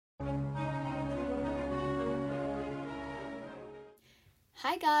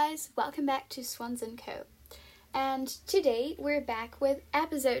Hi guys, welcome back to Swans & Co. And today we're back with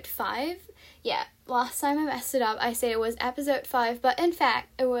episode 5. Yeah, last time I messed it up, I said it was episode 5, but in fact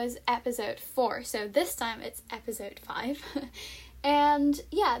it was episode 4, so this time it's episode 5. And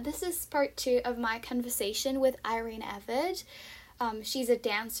yeah, this is part 2 of my conversation with Irene Evid. She's a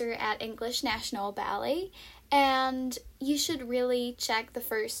dancer at English National Ballet, and you should really check the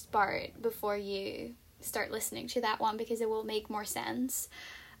first part before you start listening to that one because it will make more sense.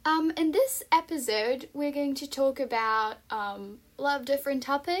 In this episode, we're going to talk about a lot of different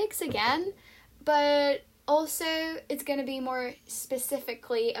topics again, but also it's going to be more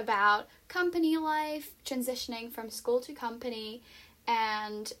specifically about company life, transitioning from school to company,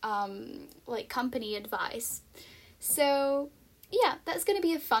 and company advice. So yeah, that's going to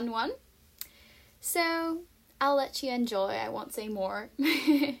be a fun one. So I'll let you enjoy. I won't say more.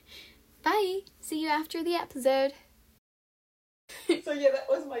 Bye. See you after the episode. So yeah, that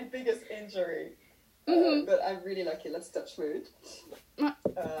was my biggest injury. But I'm really lucky. Let's touch wood.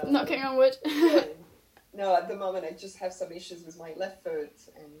 Knocking on wood. Yeah. No, at the moment I just have some issues with my left foot,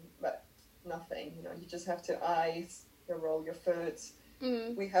 but nothing. You know, you just have to ice, you roll your foot.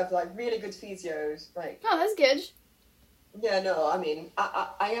 We have really good physios. Oh, that's good. Yeah, no, I mean,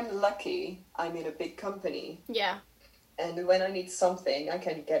 I am lucky. I'm in a big company. Yeah. And when I need something, I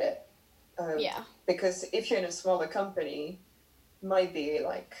can get it. Yeah. Because if you're in a smaller company, it might be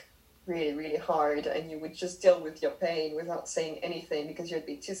really, really hard, and you would just deal with your pain without saying anything because you'd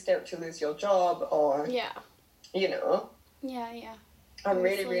be too scared to lose your job or, you know. Yeah. I'm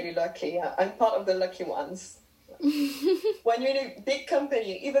really, really lucky. I'm part of the lucky ones. When you're in a big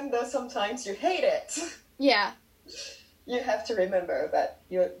company, even though sometimes you hate it. Yeah. You have to remember that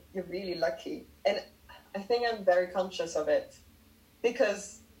you're really lucky. And I think I'm very conscious of it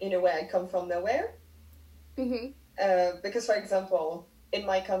because, in a way, I come from nowhere. Because, for example, in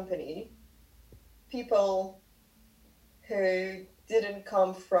my company, people who didn't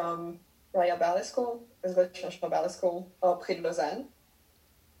come from Royal Ballet School, English National Ballet School, or Prix de Lausanne,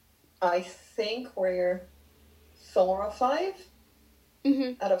 I think we're 4 or 5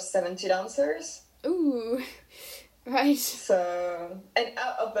 out of 70 dancers. Ooh, right. So, and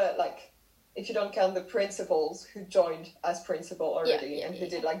out of the, if you don't count the principals who joined as principal already and who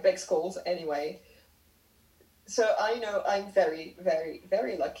did big schools anyway. So I know I'm very, very,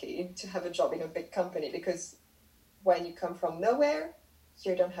 very lucky to have a job in a big company because when you come from nowhere,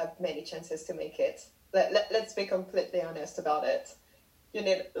 you don't have many chances to make it. Let's be completely honest about it. You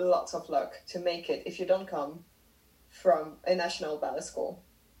need lots of luck to make it if you don't come from a national ballet school.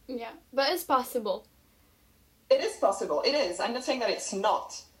 Yeah, but it's possible. It is possible. It is. I'm not saying that it's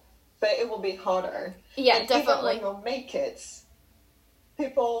not. But it will be harder. Yeah, and definitely. Even when you make it,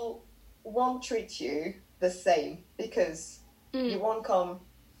 people won't treat you the same because you won't come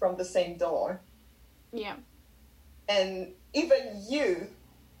from the same door. Yeah. And even you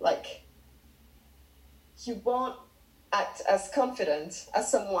won't act as confident as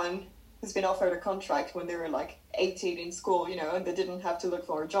someone who's been offered a contract when they were 18 in school, and they didn't have to look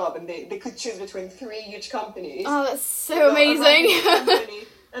for a job and they could choose between 3 huge companies. Oh, that's so amazing.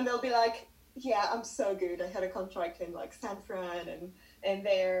 And they'll be like, yeah, I'm so good. I had a contract in San Fran and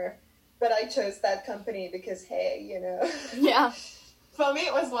there, but I chose that company because, hey, Yeah. For me,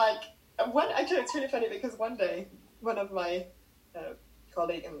 it was it's really funny because one day, one of my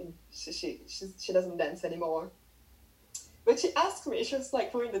colleagues, she doesn't dance anymore. But she asked me, she was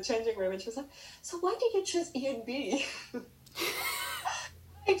we're in the changing room and she was like, so why did you choose E&B?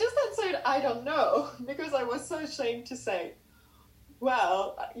 I just answered, I don't know, because I was so ashamed to say,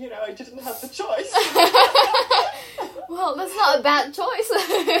 well, I didn't have the choice. Well, that's not a bad choice.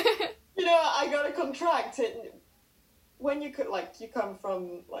 I got a contract, and when you come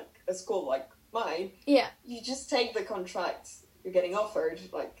from a school like mine, you just take the contract you're getting offered.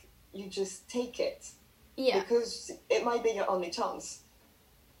 You just take it. Yeah. Because it might be your only chance.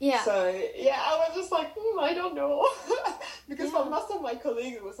 Yeah. So, yeah, I was just I don't know. Because for most of my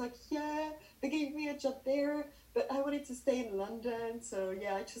colleagues, it was they gave me a job there, but I wanted to stay in London, so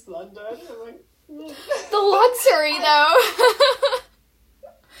yeah, I chose London. I'm the luxury, though.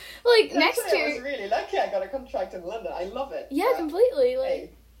 Next year... I was really lucky I got a contract in London. I love it. Yeah, completely. Hey.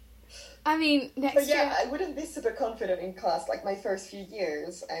 I mean, next year... I wouldn't be super confident in class, my first few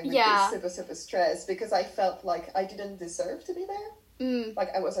years. I would be super, super stressed because I felt I didn't deserve to be there.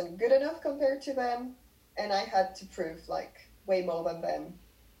 I wasn't good enough compared to them, and I had to prove, way more than them.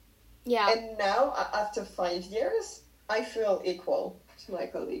 Yeah. And now, after 5 years, I feel equal to my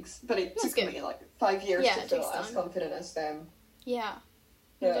colleagues. But it took me, 5 years to feel as confident as them. Yeah.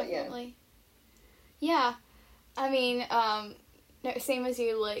 Definitely. Yeah. I mean, no, same as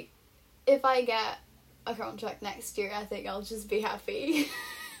you, like, if I get a contract next year, I think I'll just be happy.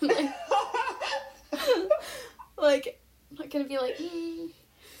 Like, I'm not gonna be like,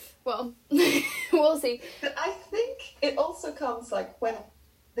 well, we'll see. But I think it also comes, like,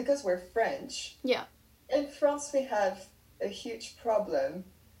 because we're French. Yeah. In France, we have a huge problem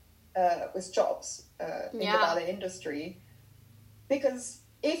with jobs in the ballet industry. Because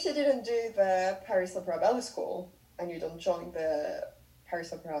if you didn't do the Paris Opera Ballet School and you don't join the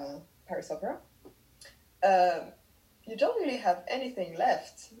Paris Opera, you don't really have anything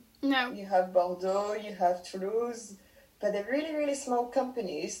left. No. You have Bordeaux, you have Toulouse, but they're really, really small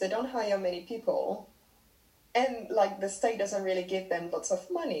companies. They don't hire many people. And, like, the state doesn't really give them lots of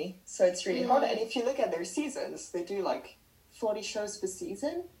money. So it's really hard. And if you look at their seasons, they do, like, 40 shows per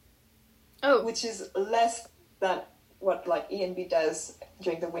season. Oh. Which is less than what, like, ENB does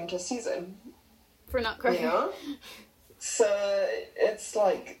during the winter season. For not crying. You know? So it's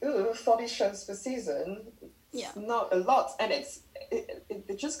like, 40 shows per season. It's not a lot. And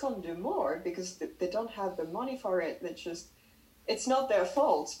they just can't do more because they don't have the money for it. It's not their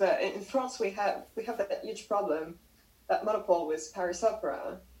fault. But in France, we have that huge problem, that monopole with Paris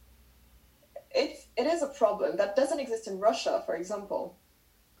Opera. It is a problem that doesn't exist in Russia, for example.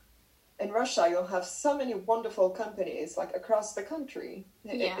 In Russia, you'll have so many wonderful companies, like, across the country.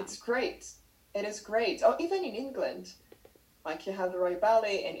 It's great. It is great. Or even in England, like, you have the Royal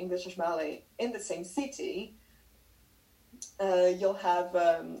Ballet and English Ballet in the same city. You'll have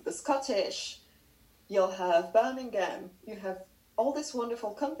the Scottish. You'll have Birmingham. You have all these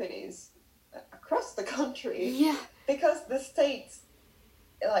wonderful companies across the country. Yeah. Because the state,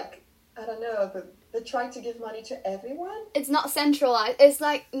 like, I don't know, but they try to give money to everyone. It's not centralized. It's,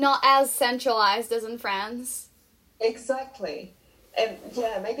 like, not as centralized as in France. Exactly. And,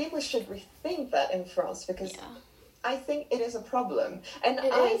 maybe we should rethink that in France, because I think it is a problem. And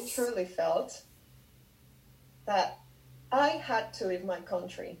I truly felt that I had to leave my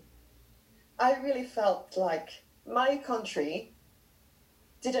country. I really felt like my country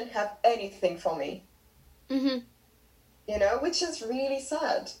didn't have anything for me. Mm-hmm. You know, which is really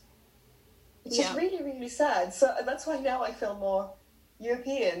sad. Which is really, really sad. So that's why now I feel more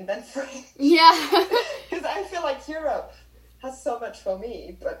European than French. Yeah. Because I feel like Europe has so much for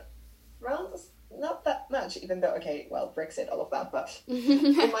me, but France, not that much, even though, okay, well, Brexit, all of that, but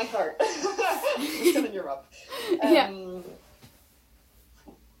in my heart, I'm still in Europe.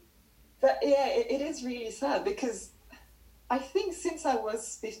 But it is really sad because I think since I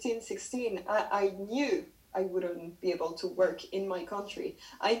was 15, 16, I knew I wouldn't be able to work in my country.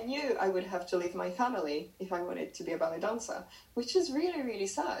 I knew I would have to leave my family if I wanted to be a ballet dancer, which is really, really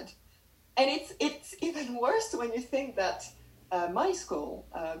sad. And it's even worse when you think that my school,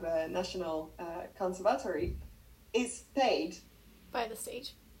 the National Conservatory, is paid by the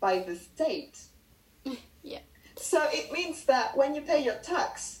state. By the state. Yeah. So it means that when you pay your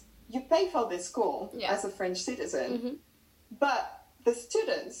tax, you pay for this school as a French citizen, mm-hmm. but the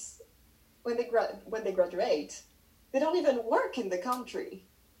students, when they graduate, they don't even work in the country.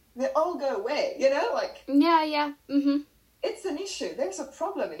 They all go away, you know, like... Yeah. Mm-hmm. It's an issue. There's a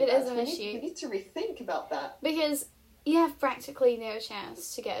problem in that. It is an issue. We need to rethink about that. Because you have practically no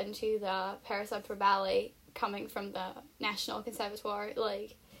chance to get into the Paris Opera Ballet coming from the National Conservatoire,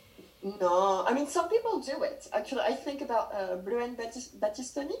 like... No, I mean, some people do it. Actually, I think about Bruenne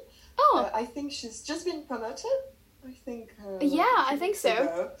Battistoni. Oh! I think she's just been promoted. I think... I think so.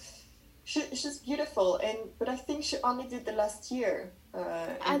 Ago. She's beautiful, but I think she only did the last year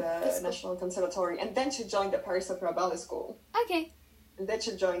in the National Conservatory, and then she joined the Paris Opera Ballet School. Okay. And then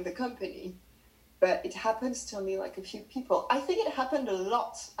she joined the company. But it happens to only like a few people. I think it happened a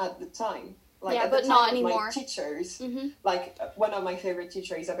lot at the time. Like, yeah, at but the time not anymore. My teachers, mm-hmm. like one of my favorite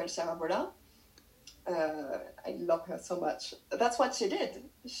teachers, Isabelle Serra-Bollin, I love her so much. That's what she did.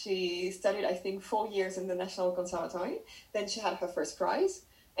 She studied, I think, 4 years in the National Conservatory. Then she had her first prize.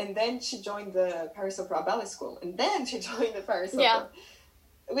 And then she joined the Paris Opera Ballet School. And then she joined the Paris Opera.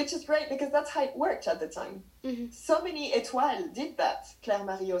 Which is great because that's how it worked at the time. Mm-hmm. So many étoiles did that.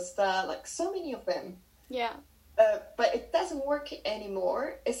 Claire-Marie Osta, like so many of them. Yeah. But it doesn't work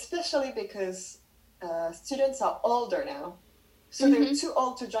anymore, especially because students are older now. So mm-hmm. they're too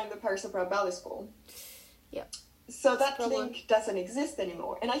old to join the Paris Opera Ballet School. Yeah. So that link doesn't exist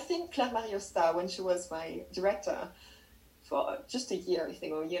anymore. And I think Claire-Marie Osta, when she was my director for just a year, I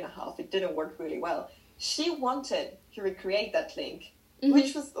think, or a year and a half, it didn't work really well. She wanted to recreate that link, mm-hmm.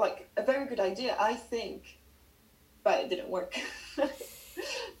 which was like a very good idea, I think. But it didn't work.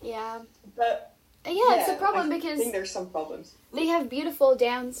 Yeah. But... Yeah, it's a problem because... I think there's some problems. They have beautiful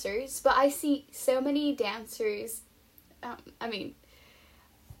dancers, but I see so many dancers I mean,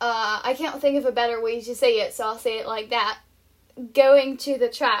 I can't think of a better way to say it, so I'll say it like that. Going to the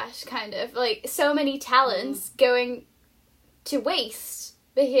trash, kind of. Like, so many talents going to waste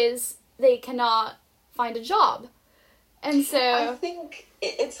because they cannot find a job. And so... I think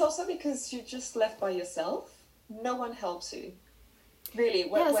it's also because you're just left by yourself. No one helps you. Really,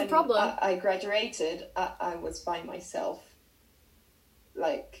 that's a problem. I graduated, I was by myself.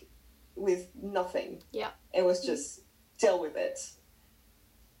 Like, with nothing. Yeah. It was just deal with it.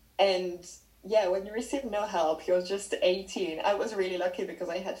 And yeah, when you receive no help, you're just 18. I was really lucky because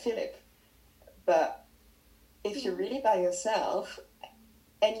I had Philip. But if you're really by yourself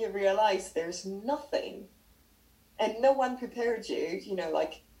and you realize there's nothing and no one prepared you, you know,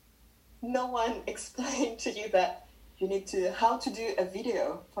 like no one explained to you that you need to, how to do a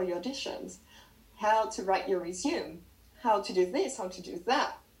video for your auditions, how to write your resume, how to do this, how to do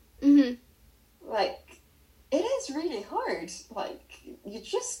that. Mm-hmm. Like, it is really hard. Like, you're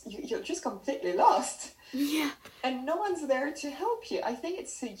just completely lost. Yeah. And no one's there to help you. I think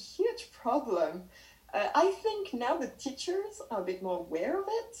it's a huge problem. I think now the teachers are a bit more aware of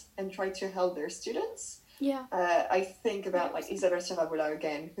it and try to help their students. Yeah. I think about, like, Isabelle Sirabula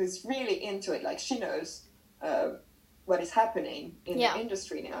again, who's really into it. Like, she knows what is happening in the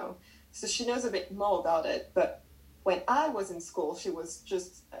industry now. So she knows a bit more about it. But when I was in school, she was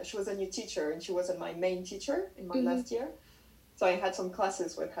a new teacher, and she wasn't my main teacher in my last year. So I had some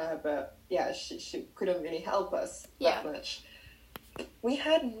classes with her, but yeah, she couldn't really help us that much. We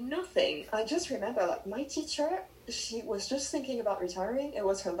had nothing. I just remember, like, my teacher, she was just thinking about retiring. It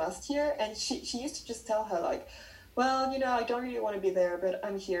was her last year, and she used to just tell her, like, well, you know, I don't really want to be there, but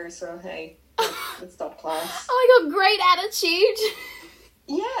I'm here, so hey, let's start class. Oh my god, great attitude!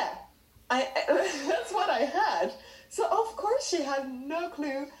 Yeah, that's what I had. So of course she had no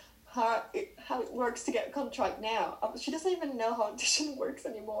clue how it works to get a contract now. She doesn't even know how audition works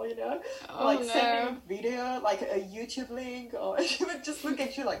anymore, you know? Oh, like, no. sending a video, like a YouTube link, or she would just look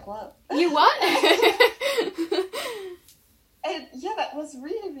at you like, what? You what? And yeah, that was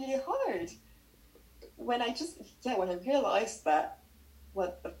really, really hard. When I realized that,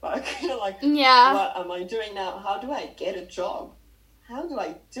 what the fuck? You know, like, what am I doing now? How do I get a job? How do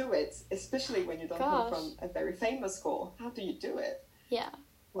I do it? Especially when you don't come from a very famous school. How do you do it? Yeah.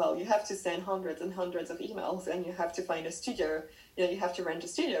 Well, you have to send hundreds and hundreds of emails, and you have to find a studio. You know, you have to rent a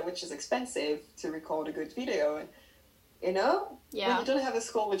studio, which is expensive to record a good video. And, you know, when you don't have a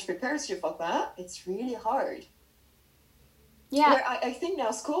school which prepares you for that, it's really hard. Yeah. Where I think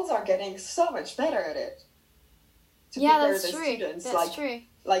now schools are getting so much better at it. To prepare their students. That's true.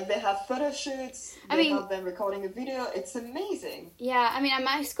 Like, they have photo shoots, they have them recording a video. It's amazing. Yeah, I mean, at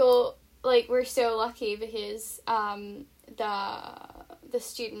my school, like, we're so lucky because the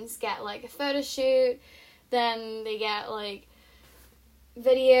students get, like, a photo shoot, then they get, like,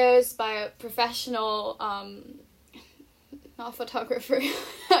 videos by a professional, not photographer,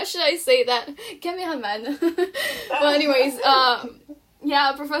 how should I say that? Cameraman. Well, anyways, a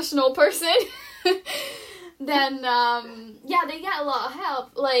professional person. Then, they get a lot of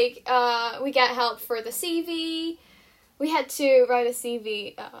help. Like, we get help for the CV. We had to write a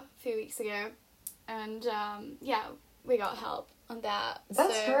CV a few weeks ago. And, we got help on that.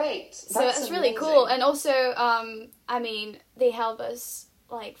 That's great. So that's really cool. And also, they help us,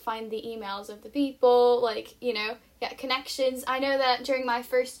 like, find the emails of the people, like, you know, get connections. I know that during my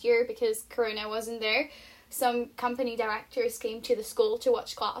first year, because Corona wasn't there, some company directors came to the school to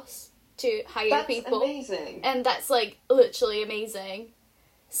watch class. To hire people. That's amazing. And that's, like, literally amazing.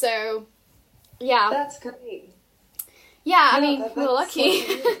 So, yeah. That's great. Yeah, we're lucky.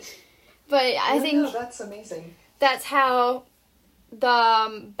 But I think... that's amazing. That's how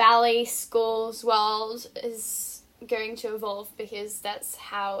the ballet school's world is going to evolve, because that's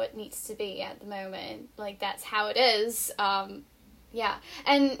how it needs to be at the moment. Like, that's how it is. Yeah.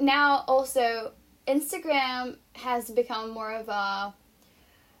 And now, also, Instagram has become more of a...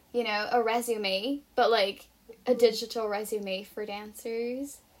 you know, a resume, but, like, a digital resume for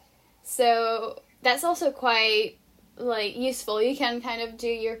dancers. So that's also quite, like, useful. You can kind of do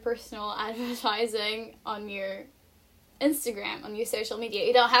your personal advertising on your Instagram, on your social media.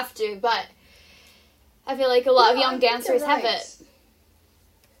 You don't have to, but I feel like a lot of young dancers have it.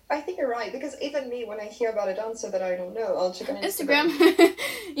 I think you're right, because even me, when I hear about a dancer that I don't know, I'll check on Instagram.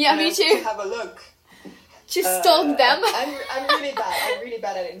 Yeah, me too. To have a look. Just stalk them. I'm really bad. I'm really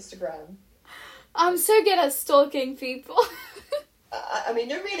bad at Instagram. I'm so good at stalking people. I mean,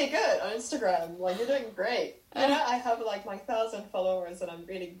 you're really good on Instagram. Like, you're doing great. You know, I have, like, my 1,000 followers, and I'm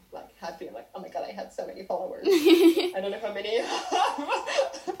really, like, happy. I'm like, oh my god, I had so many followers. I don't know how many.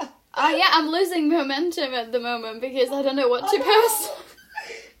 Yeah, I'm losing momentum at the moment because I don't know what to post.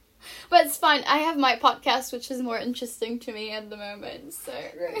 But it's fine. I have my podcast, which is more interesting to me at the moment. So.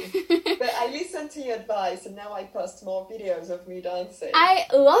 Great. But I listened to your advice, and now I post more videos of me dancing. I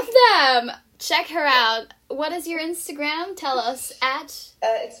love them. Check her out. What is your Instagram? Tell us at.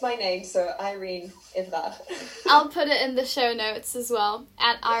 It's my name, so Irene Evra. I'll put it in the show notes as well.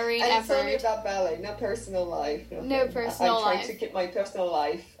 At Irene And it's only Everard. about ballet, no personal life. No personal I try life. to keep my personal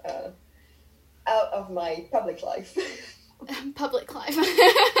life out of my public life. Public life.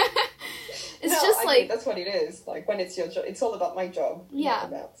 It's No, just I like mean, that's what it is. Like when it's your job, it's all about my job. Yeah. not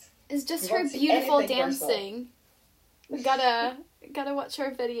about. it's just You her won't see beautiful anything personal. dancing. Gotta watch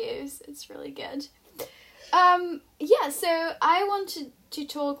her videos. It's really good. Yeah, so I wanted to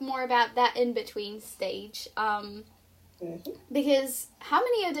talk more about that in-between stage. Because how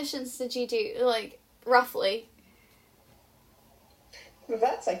many auditions did you do, like, roughly? Well,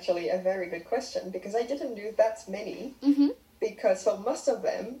 that's actually a very good question because I didn't do that many Mm-hmm. because for most of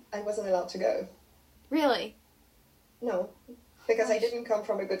them I wasn't allowed to go. Really? No, because I didn't come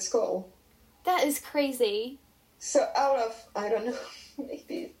from a good school. That is crazy. So out of, I don't know,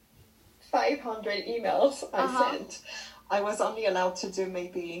 maybe 500 emails I sent, I was only allowed to do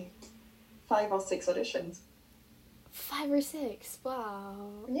maybe 5 or 6 auditions. 5 or 6, wow.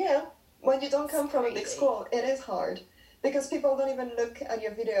 Yeah, when you don't come That's from a big crazy. school, it is hard. Because people don't even look at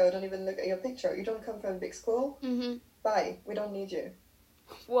your video, don't even look at your picture. You don't come from a big school, Mm-hmm. bye, we don't need you.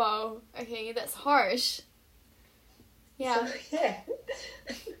 Whoa, okay, that's harsh. Yeah, So, yeah.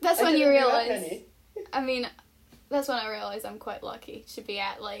 that's I when you didn't do that realize, many. I mean, that's when I realized I'm quite lucky to be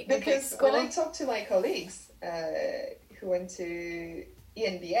at, like, a big Because school. when I talked to my colleagues who went to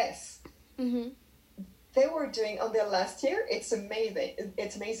ENBS, Mm-hmm. they were doing on their last year. It's amazing.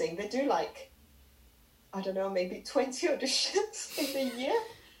 It's amazing. They do like, I don't know, maybe 20 auditions in a year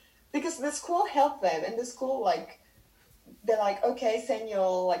because the school helped them, and the school like, they're like, okay, send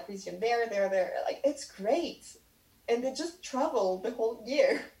your like resume there. Like it's great, and they just travel the whole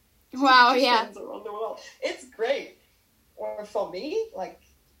year. Wow, yeah. Auditions around the world. It's great. Or for me, like,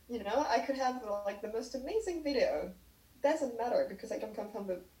 you know, I could have like the most amazing video. Doesn't matter because I don't come from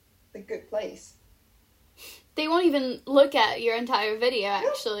the good place. They won't even look at your entire video,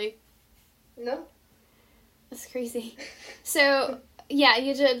 actually. No. That's crazy. So, yeah,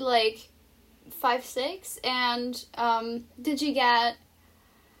 you did, like, 5, 6, and, did you get,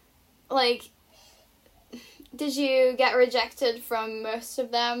 like, did you get rejected from most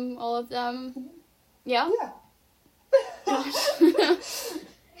of them, all of them? Yeah? Yeah. Gosh.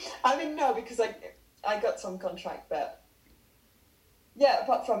 I mean, no, because I got some contract, but yeah,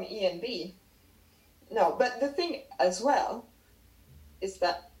 apart from ENB, no. But the thing as well is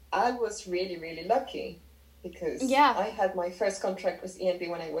that I was really, really lucky because Yeah. I had my first contract with ENB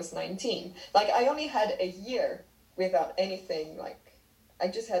when I was 19. Like, I only had a year without anything. Like, I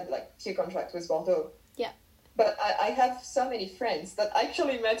just had like 2 contracts with Bordeaux. Yeah. But I have so many friends that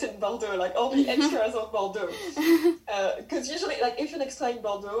actually met in Bordeaux, like all the extras of Bordeaux. Because usually, like, if you're extra in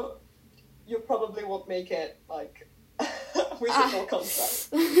Bordeaux, you probably won't make it, like, with a full contract.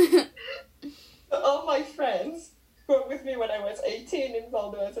 So all my friends who were with me when I was 18 in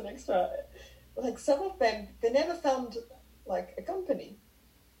Bordeaux as an extra, like, some of them, they never found, like, a company.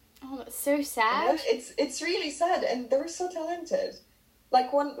 Oh, that's so You sad. know, it's really sad, and they were so talented.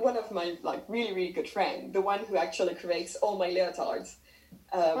 Like, one of my, like, really, really good friend, the one who actually creates all my leotards,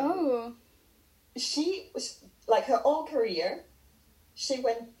 Oh. she was, like, her whole career, she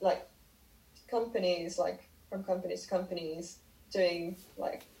went, like, companies, like, from companies to companies, doing,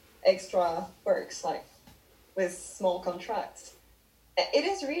 like, extra works, like, with small contracts. It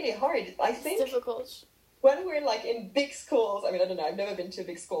is really hard. I It's think difficult. when we're, like, in big schools, I mean, I don't know, I've never been to a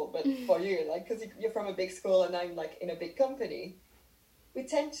big school, but for you, like, because you're from a big school and I'm, like, in a big company, we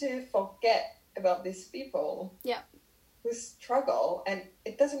tend to forget about these people Yeah. who struggle, and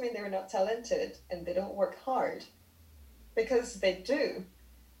it doesn't mean they're not talented and they don't work hard, because they do.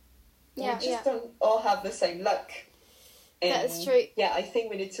 Yeah, We just yeah. don't all have the same luck. And That is true. yeah, I think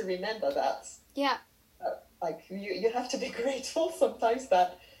we need to remember that. Yeah. Like, you have to be grateful sometimes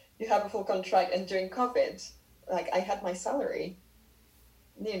that you have a full contract, and during COVID, like, I had my salary,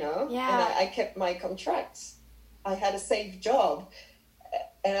 you know? Yeah. And I kept my contracts. I had a safe job.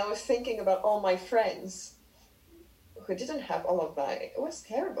 And I was thinking about all my friends who didn't have all of that. It was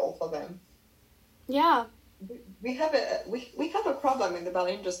terrible for them. Yeah. We have a problem in the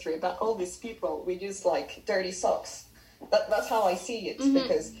ballet industry about all these people. We use, like, dirty socks. That's how I see it. Mhm.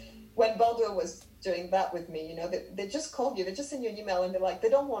 Because when Bordeaux was doing that with me, you know, they just called you. They just send you an email and they're like, they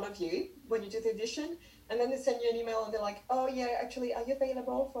don't want of you when you do the audition. And then they send you an email and they're like, oh yeah, actually, are you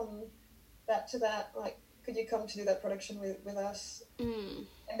available from that to that? Like, could you come to do that production with us? Mm.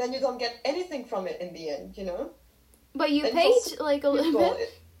 And then you don't get anything from it in the end, you know? But you paid, like, a little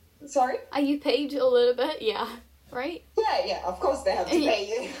bit? Sorry? Are you paid a little bit? Yeah. Right? Yeah, of course they have to pay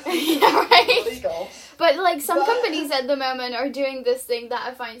you. Yeah, right? Illegal. But, like, some companies at the moment are doing this thing that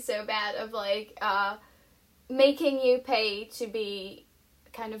I find so bad of, like, making you pay to be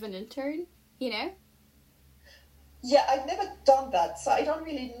kind of an intern, you know? Yeah, I've never done that, so I don't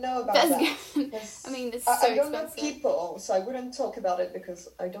really know about that. I mean, it's so I don't expensive. know people, so I wouldn't talk about it because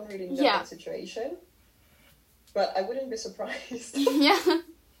I don't really know the situation. But I wouldn't be surprised. Yeah.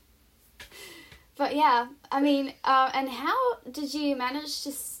 But yeah, I mean, and how did you manage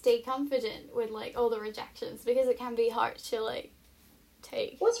to stay confident with, like, all the rejections? Because it can be hard to, like,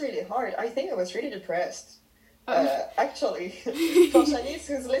 take. It was really hard. I think I was really depressed. Actually, for Shanice,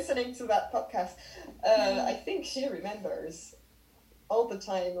 who's listening to that podcast, I think she remembers all the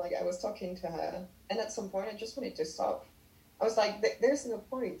time, like, I was talking to her, and at some point I just wanted to stop. I was like, there's no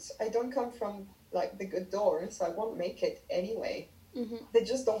point. I don't come from, like, the good door, so I won't make it anyway. Mm-hmm. They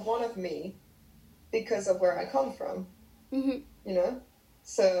just don't want of me because of where I come from, mm-hmm. you know?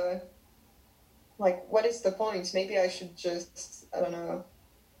 So, like, what is the point? Maybe I should just, I don't know,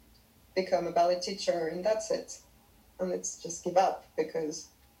 become a ballet teacher and that's it. And let's just give up because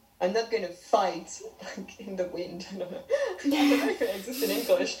I'm not going to fight, like, in the wind. I don't know. I don't know if it exists in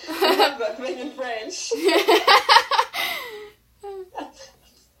English. I have that thing in French.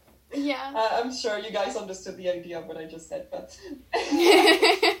 Yeah. I'm sure you guys understood the idea of what I just said, but...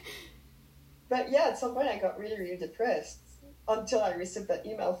 But yeah, at some point I got really, really depressed until I received that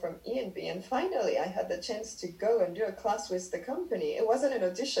email from ENB, and finally I had the chance to go and do a class with the company. It wasn't an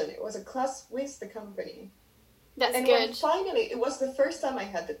audition, it was a class with the company. That's and good. When finally, it was the first time I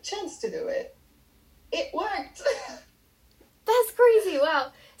had the chance to do it. It worked! That's crazy,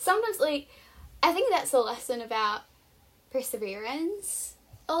 wow. Sometimes, like, I think that's a lesson about perseverance,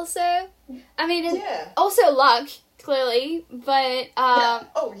 also. I mean, also luck, clearly, but, yeah.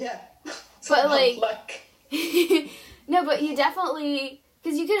 Oh, yeah. But, like... luck. No, but you definitely...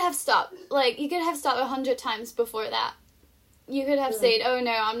 Because you could have stopped. Like, you could have stopped 100 times before that. You could have said, oh,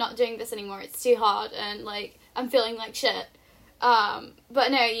 no, I'm not doing this anymore. It's too hard, and, like, I'm feeling like shit.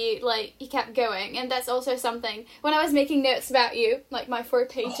 But no, you kept going. And that's also something... When I was making notes about you, like, my 4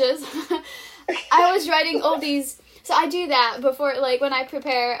 pages, I was writing all these... So I do that before, like, when I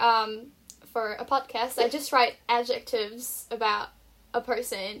prepare for a podcast, I just write adjectives about a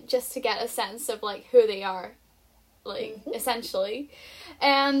person just to get a sense of, like, who they are, like, essentially.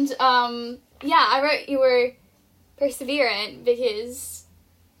 And yeah, I wrote you were perseverant because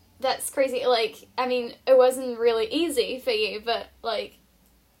that's crazy. Like, I mean, it wasn't really easy for you, but, like,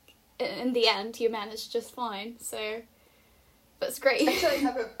 in the end you managed just fine, so that's great. Actually, I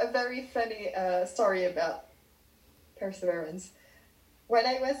have a very funny story about perseverance. When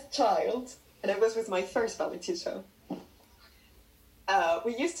I was a child, and I was with my first ballet teacher,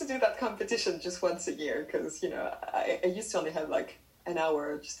 we used to do that competition just once a year because, you know, I used to only have, like, an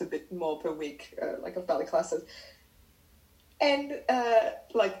hour, just a bit more per week, like, of ballet classes. And,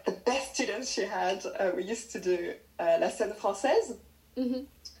 like, the best students she had, we used to do La Scène Française. Mm-hmm.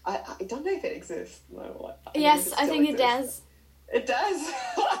 I don't know if it exists. No, yes, I think it does. It does?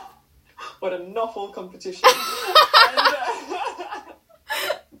 What an awful competition.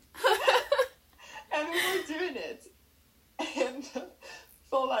 And we were doing it. And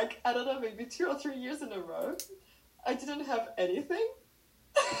for, like, I don't know, maybe 2 or 3 years in a row, I didn't have anything.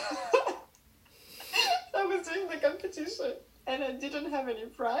 I was doing the competition and I didn't have any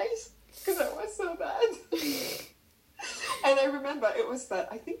prize because I was so bad. And I remember it was that,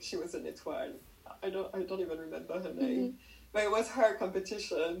 I think she was an étoile. I don't even remember her name. But it was her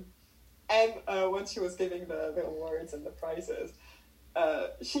competition. And when she was giving the awards and the prizes,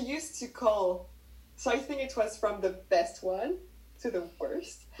 she used to call, so I think it was from the best one to the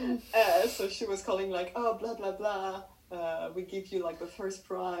worst. So she was calling, like, oh, blah, blah, blah. We give you, like, the first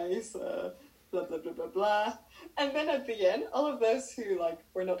prize, blah, blah, blah, blah, blah. And then at the end, all of those who, like,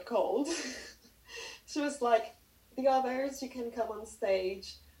 were not called, she was like, the others, you can come on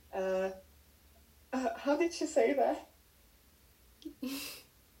stage. How did she say that?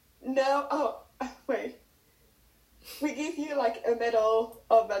 No, oh, wait. We give you, like, a medal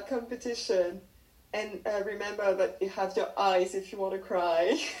of that competition. And remember that you have your eyes if you want to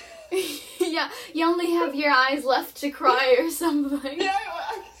cry. Yeah, you only have your eyes left to cry or something. Yeah,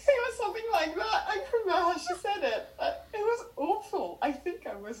 it was something like that. I can't remember how she said it. It was awful. I think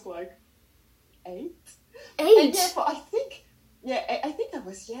I was, like, 8. 8? And yeah, but I think I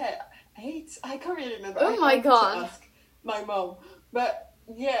was, 8. I can't really remember. Oh my God. To ask my mom. But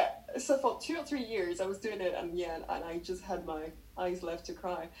yeah, so for 2 or 3 years I was doing it, and I just had my eyes left to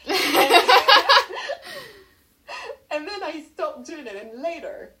cry. And then I stopped doing it, and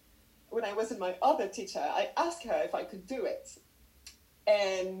later, when I was with my other teacher, I asked her if I could do it.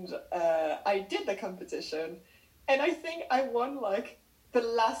 And I did the competition, and I think I won like the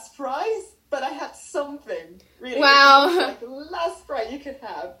last prize, but I had something really. Wow. Like the last prize you could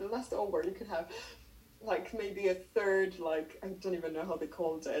have, the last award you could have, like maybe a third, like I don't even know how they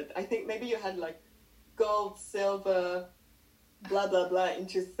called it. I think maybe you had like gold, silver, blah blah blah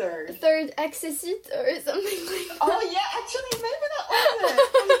into third. Third exercise or something like that. Oh yeah, actually maybe that was it.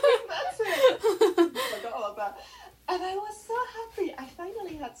 I think that's it. I forgot all about. And I was so happy. I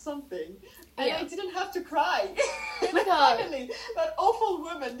finally had something. And I didn't have to cry. Oh my God. Finally, that awful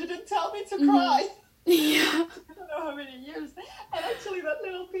woman didn't tell me to cry. Yeah. I don't know how many years. And actually that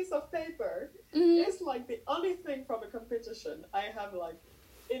little piece of paper is like the only thing from a competition I have like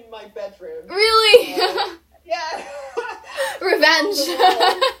in my bedroom. Really? Yeah. Revenge.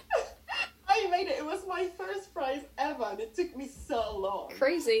 I made it. It was my first prize ever, and it took me so long.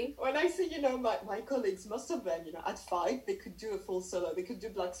 Crazy. When I see, my colleagues, most of them, at 5, they could do a full solo. They could do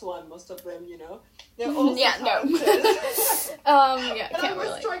Black Swan, most of them, They're all talented. Can't I was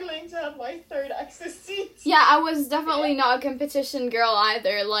really. struggling to have my third access seat. Yeah, I was definitely not a competition girl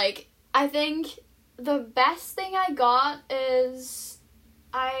either. Like, I think the best thing I got is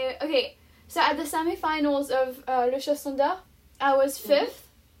so at the semi-finals of Le Chanson d'Or, I was 5th,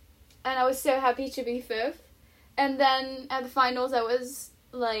 and I was so happy to be 5th. And then at the finals, I was,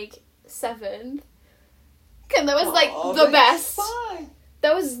 like, 7th. And that was, the best. Fine.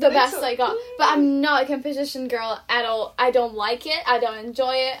 That was the best okay. I got. But I'm not a competition girl at all. I don't like it. I don't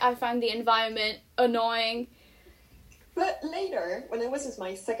enjoy it. I find the environment annoying. But later, when I was with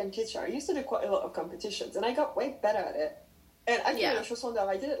my second teacher, I used to do quite a lot of competitions, and I got way better at it. And actually, Le Chanson d'Or,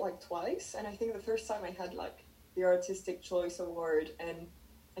 I did it, like, twice. And I think the first time I had, like, the Artistic Choice Award, and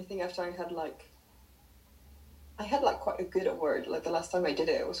I think after I had quite a good award. Like the last time I did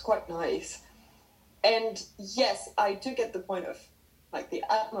it was quite nice. And yes, I do get the point of like the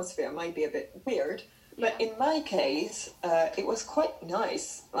atmosphere might be a bit weird, but in my case, it was quite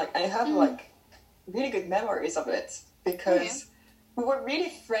nice. Like I have like really good memories of it because we were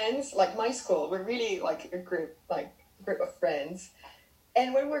really friends. Like my school, we're really like a group of friends.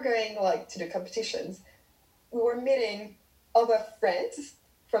 And when we're going like to the competitions, we were meeting other friends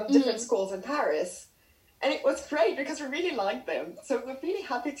from different schools in Paris. And it was great because we really liked them. So we're really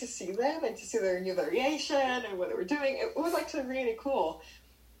happy to see them and to see their new variation and what they were doing. It was actually really cool.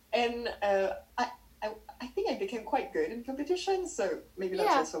 And I think I became quite good in competitions, so maybe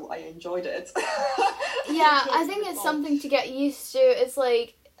that's also why I enjoyed it. Yeah, I think it's something to get used to. It's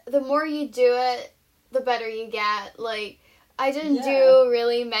like, the more you do it, the better you get. Like, I didn't do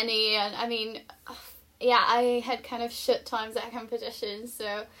really many, and I mean, I had kind of shit times at competitions,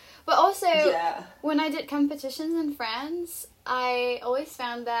 so... But also, when I did competitions in France, I always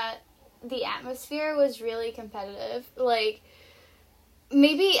found that the atmosphere was really competitive. Like,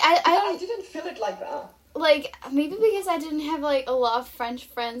 maybe I didn't feel it like that. Like, maybe because I didn't have, like, a lot of French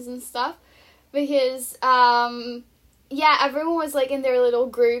friends and stuff. Because, everyone was, like, in their little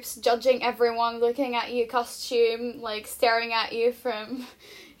groups, judging everyone, looking at your costume, like, staring at you from,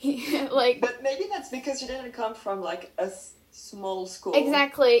 like... But maybe that's because you didn't come from, like, a small school.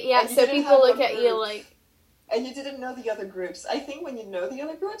 Exactly, yeah, so people look at you, like... And you didn't know the other groups. I think when you know the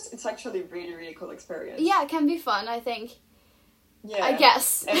other groups, it's actually a really, really cool experience. Yeah, it can be fun, I think. Yeah. I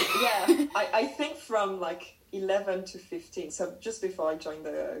guess. And I think from, like, 11 to 15, so just before I joined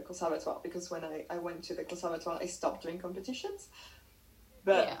the Conservatoire, because when I went to the Conservatoire, I stopped doing competitions.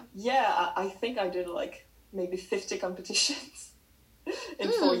 But, I think I did, like, maybe 50 competitions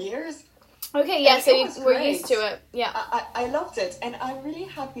in 4 years. Okay, yeah, and so you were used to it. Yeah. I loved it, and I'm really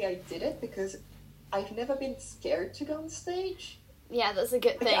happy I did it, because I've never been scared to go on stage. Yeah, that's a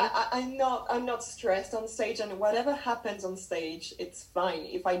good thing. I'm not stressed on stage, and whatever happens on stage, it's fine.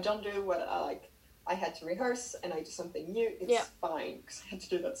 If I don't do what I had to rehearse and I do something new, it's fine, because I had to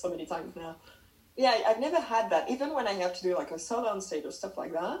do that so many times now. Yeah, I've never had that. Even when I have to do like a solo on stage or stuff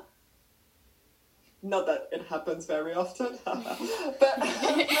like that. Not that it happens very often, but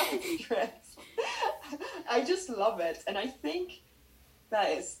I'm not stressed. I just love it, and I think that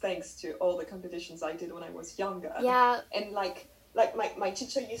is thanks to all the competitions I did when I was younger. Yeah. And like my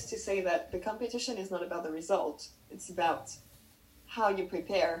teacher used to say that the competition is not about the result, it's about how you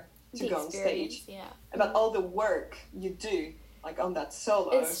prepare to go on stage. Yeah. About all the work you do, like on that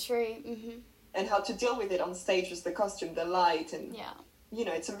solo. It's true. Mm-hmm. And how to deal with it on stage with the costume, the light, and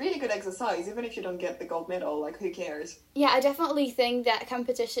it's a really good exercise, even if you don't get the gold medal, like, who cares? Yeah, I definitely think that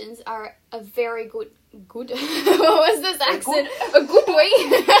competitions are a very good, what was this accent? A good way,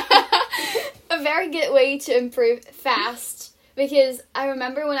 a very good way to improve fast, because I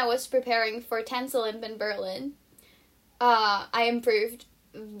remember when I was preparing for Tänzelolymp in Berlin, I improved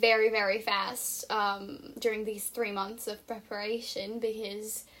very, very fast during these 3 months of preparation,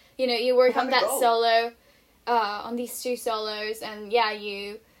 because, you work on that solo, on these 2 solos, and yeah,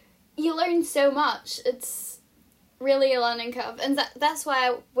 you learn so much. It's really a learning curve, and that's why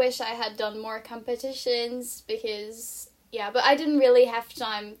I wish I had done more competitions, because, yeah, but I didn't really have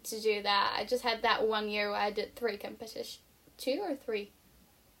time to do that. I just had that 1 year where I did 2 competitions,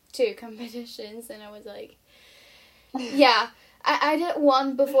 and I was like, yeah, I did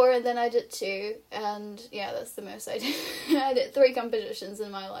 1 before, and then I did 2, and yeah, that's the most I did. I did 3 competitions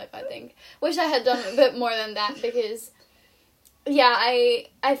in my life, I think. Wish I had done a bit more than that, because, yeah,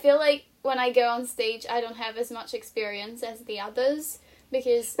 I feel like when I go on stage, I don't have as much experience as the others,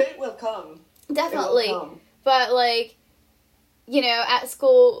 because... But it will come. Definitely. It will come. But, like, at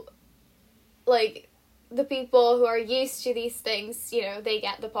school, like, the people who are used to these things, they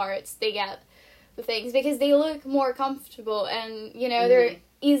get the parts, they get the things, because they look more comfortable, and, they're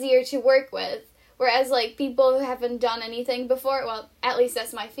easier to work with. Whereas, like, people who haven't done anything before, well, at least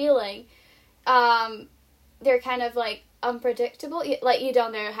that's my feeling, they're kind of, like, unpredictable. Like, you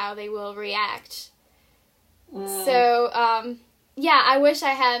don't know how they will react. So, yeah, I wish I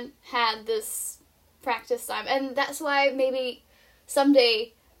had this practice time. And that's why maybe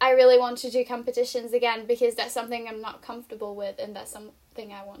someday I really want to do competitions again, because that's something I'm not comfortable with, and that's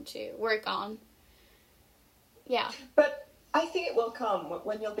something I want to work on. Yeah. But I think it will come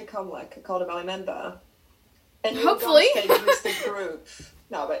when you'll become, like, a Code Ballet member. And hopefully. You'll go on stage with the group.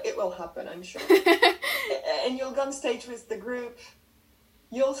 No, but it will happen, I'm sure. And you'll go on stage with the group.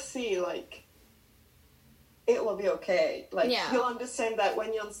 You'll see, like, it will be okay. Like, you'll understand that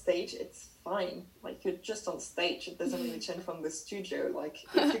when you're on stage, it's fine. Like, you're just on stage. It doesn't really change from the studio. Like,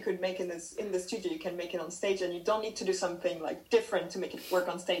 if you could make in the studio, you can make it on stage, and you don't need to do something, like, different to make it work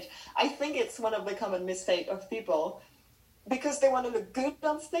on stage. I think it's one of the common mistakes of people, because they want to look good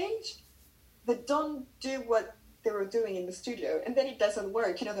on stage, they don't do what they were doing in the studio, and then it doesn't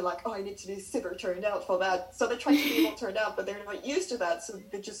work. They're like, oh, I need to be super turned out for that. So they try to be more turned out, but they're not used to that, so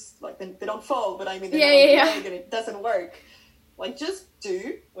they just, like, they don't fall, but I mean, they're not and it doesn't work. Like, just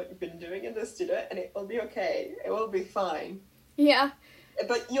do what you've been doing in the studio, and it will be okay. It will be fine. Yeah.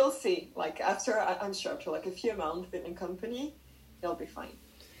 But you'll see, like, I'm sure after, like, a few months in a company, it'll be fine.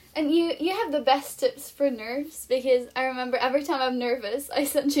 And you have the best tips for nerves, because I remember every time I'm nervous, I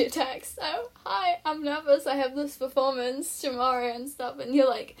send you a text. Oh, hi, I'm nervous, I have this performance tomorrow and stuff. And you're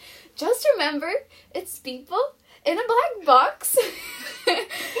like, just remember, it's people in a black box,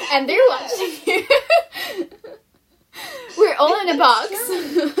 and they're watching you. We're all in a box.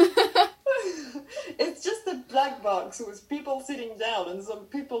 It's just a black box with people sitting down and some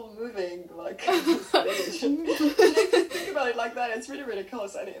people moving, like, on the stage. And if you think about it like that, it's really, really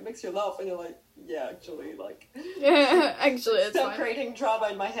close, and it makes you laugh, and you're like, yeah, actually, like... Yeah, actually, it's fine. Stop creating drama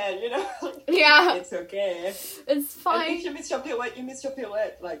in my head, Like, yeah. It's okay. It's fine. And if you miss your pirouette, you miss your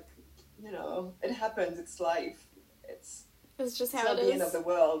pirouette. Like, it happens, it's life. It's just how not it is. the end of the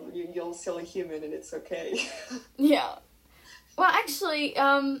world. You're still a human, and it's okay. Yeah. Well, actually,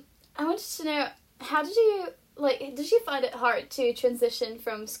 I wanted to know, how did you find it hard to transition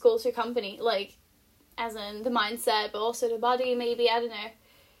from school to company? Like, as in the mindset, but also the body, maybe, I don't know.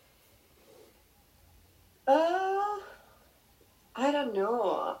 I don't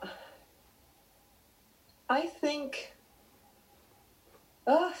know. I think...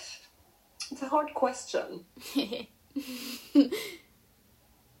 it's a hard question.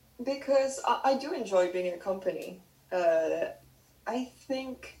 Because I do enjoy being in a company. I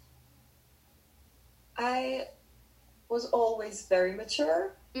think I was always very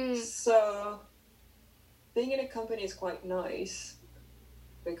mature. So being in a company is quite nice,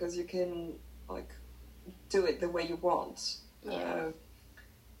 because you can, like, do it the way you want.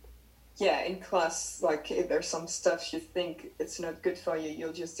 In class, like, if there's some stuff you think it's not good for you,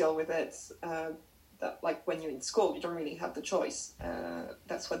 you'll just deal with it. That, like, when you're in school, you don't really have the choice.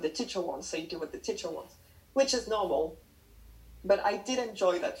 That's what the teacher wants, so you do what the teacher wants, which is normal. But I did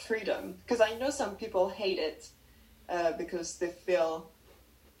enjoy that freedom, because I know some people hate it, because they feel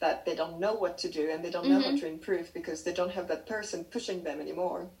that they don't know what to do, and they don't know how to improve, because they don't have that person pushing them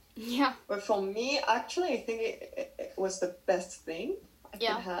anymore. Yeah. But for me, actually, I think it was the best thing I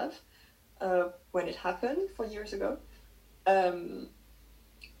could have when it happened 4 years ago.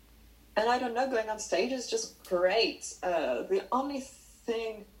 And I don't know, going on stage is just great. The only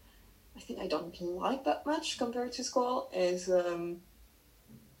thing I think I don't like that much compared to school is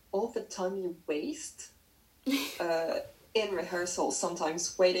all the time you waste in rehearsal,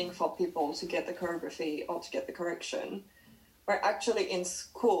 sometimes waiting for people to get the choreography or to get the correction. Where actually in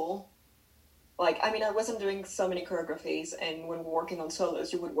school, like, I mean, I wasn't doing so many choreographies, and when we're working on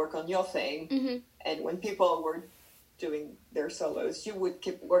solos, you would work on your thing. Mm-hmm. And when people were doing their solos, you would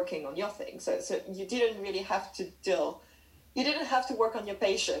keep working on your thing. So you didn't really have to you didn't have to work on your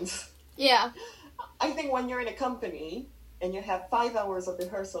patience. Yeah. I think when you're in a company and you have 5 hours of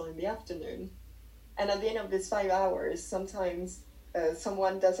rehearsal in the afternoon, and at the end of these 5 hours, sometimes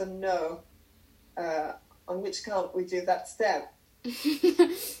someone doesn't know on which count we do that step.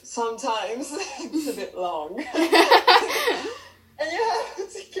 Sometimes it's a bit long. And you have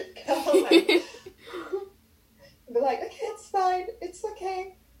to keep going. Be like, okay, it's fine, it's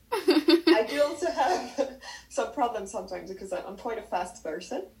okay. I do also have some problems sometimes because I'm quite a fast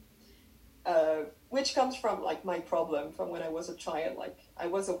person. Which comes from like my problem from when I was a child. Like, I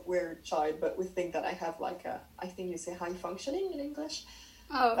was a weird child, but we think that I have like I think you say high functioning in English.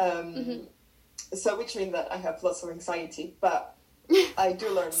 Oh. So which means that I have lots of anxiety, but I do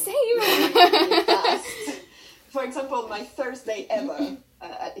learn Same. really, really fast. For example, my first day ever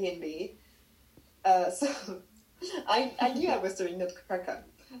at ENB, so I knew I was doing Nutcracker,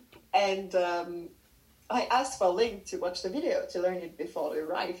 and I asked for a link to watch the video to learn it before they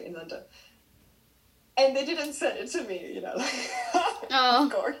arrive in London. And they didn't send it to me, you know. Oh.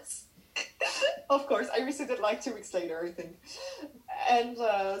 Of course. I received it like 2 weeks later, I think. And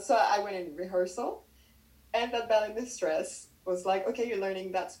so I went in rehearsal. And that ballet mistress was like, okay, you're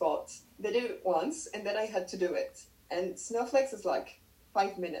learning that spot. They did it once, and then I had to do it. And Snowflakes is like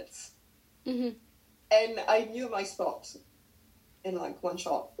 5 minutes. Mm-hmm. And I knew my spot in like one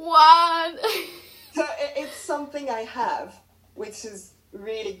shot. What? So it's something I have, which is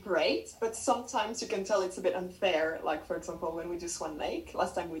really great, but sometimes you can tell it's a bit unfair. Like, for example, when we do Swan Lake,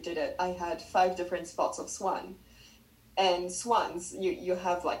 last time we did it, I had 5 different spots of swan. And swans, you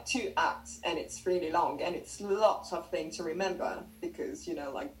have like 2 acts, and it's really long, and it's lots of things to remember, because, you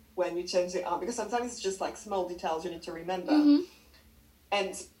know, like when you change the arm, because sometimes it's just like small details you need to remember. Mm-hmm.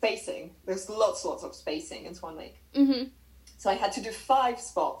 And spacing, there's lots of spacing in Swan Lake. Mm-hmm. So I had to do 5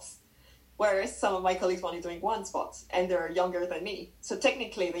 spots, whereas some of my colleagues were only doing 1 spot, and they're younger than me. So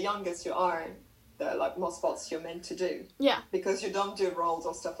technically, the youngest you are, the like more spots you're meant to do. Yeah. Because you don't do rolls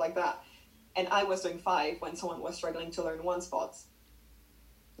or stuff like that. And I was doing 5 when someone was struggling to learn 1 spot.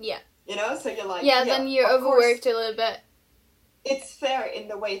 Yeah. You know, so you're like, yeah, then you're overworked a little bit. It's fair in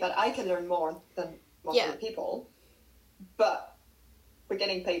the way that I can learn more than most other people, but we're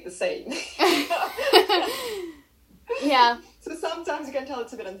getting paid the same. Yeah. So sometimes you can tell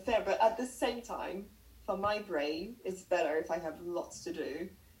it's a bit unfair, but at the same time, for my brain, it's better if I have lots to do,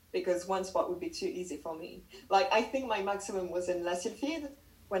 because 1 spot would be too easy for me. Like, I think my maximum was in Les Sylphides,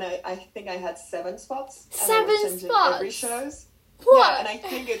 when I think I had 7 spots. 7 spots? Every shows. What? Yeah, and I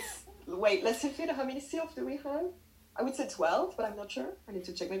think it's... Wait, Les Sylphides, how many sylphs do we have? I would say 12, but I'm not sure. I need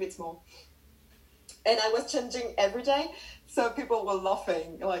to check. Maybe it's more. And I was changing every day, so people were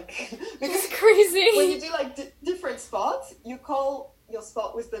laughing, like... It's crazy. When you do, like, different spots, you call your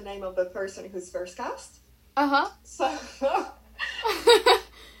spot with the name of the person who's first cast. Uh-huh. So,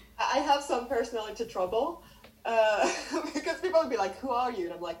 I have some personality trouble, because people will be like, who are you?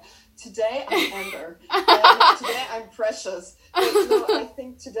 And I'm like, today I'm Amber. Today I'm Precious. But, no, I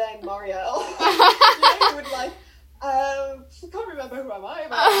think today I'm Marielle. You would like... I can't remember who am I,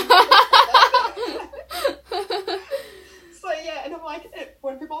 but so yeah, and I'm like,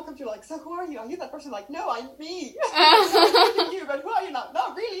 when people come to you like, so who are you? Are you that person? Like, no, I'm me. I'm you, but who are you? Like,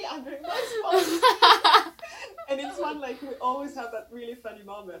 no, really, I'm doing my spot. And it's one like we always have that really funny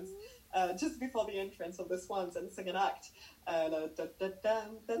moment just before the entrance of the swans and second act. Because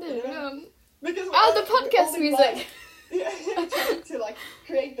the podcast music. Trying to like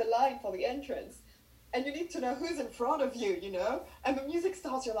create the line for the entrance. And you need to know who's in front of you, you know? And the music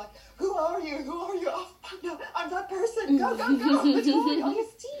starts, you're like, who are you? Who are you? Oh, no, I'm that person. Go, go, go. Which one are you? Oh, you're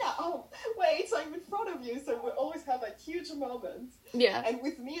Stina. Oh, wait, so I'm in front of you. So we always have a huge moment. Yeah. And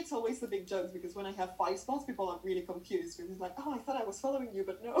with me, it's always the big jokes, because when I have 5 spots, people are really confused. Because it's like, oh, I thought I was following you,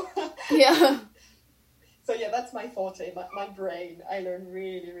 but no. Yeah. So yeah, that's my forte, my brain. I learn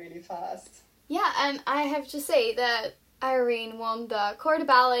really, really fast. Yeah, and I have to say that Irene won the Corps de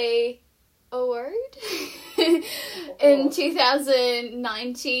Ballet Award in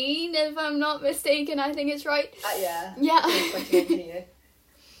 2019, if I'm not mistaken. I think it's right. Yeah. Yeah.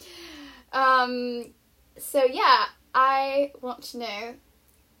 So yeah, I want to know,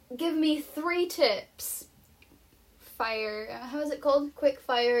 give me 3 tips fire, how is it called? Quick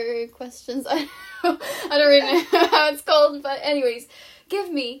fire questions. I don't really know how it's called, but anyways,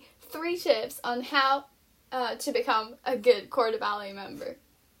 give me 3 tips on how to become a good corps de ballet member.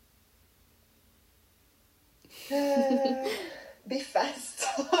 Be fast.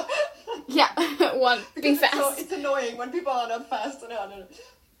 Yeah, 1, be fast. It's annoying when people are not fast. No.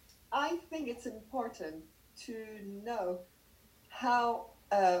 I think it's important to know how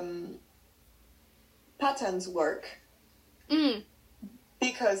patterns work.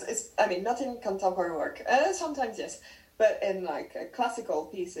 Because not in contemporary work. Sometimes yes, but in like classical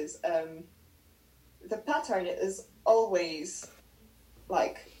pieces, the pattern is always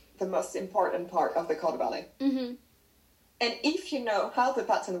like the most important part of the corps de ballet. Mm-hmm. And if you know how the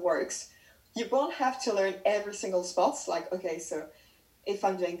pattern works, you won't have to learn every single spot. Like, okay, so if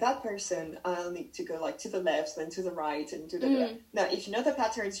I'm doing that person, I'll need to go like to the left, then to the right, and do the. Now, if you know the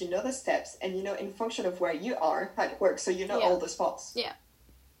patterns, you know the steps, and you know in function of where you are, how it works, so you know all the spots. Yeah.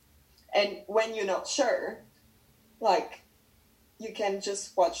 And when you're not sure, like, you can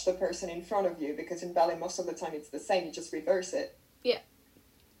just watch the person in front of you, because in ballet, most of the time it's the same, you just reverse it. Yeah.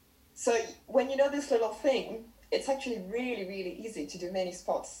 So when you know this little thing, it's actually really, really easy to do many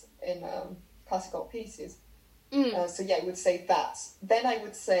spots in classical pieces. So yeah, I would say that. Then I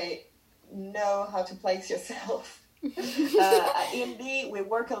would say know how to place yourself. At EMD, we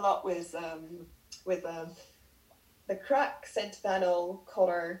work a lot with the crack, center panel,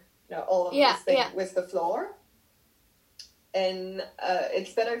 collar, all of these things with the floor. And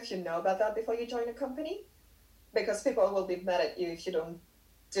it's better if you know about that before you join a company, because people will be mad at you if you don't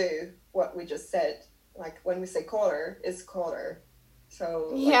do what we just said. Like when we say collar, it's collar.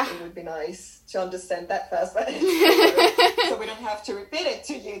 So it would be nice to understand that first, but so we don't have to repeat it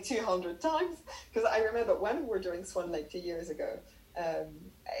to you 200 times. Because I remember when we were doing Swan Lake 2 years ago,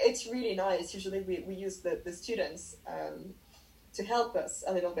 it's really nice. Usually we use the students to help us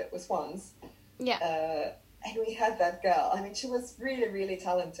a little bit with swans. Yeah. And we had that girl. I mean, she was really, really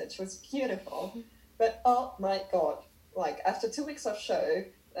talented. She was beautiful. But oh my God, like after 2 weeks of show,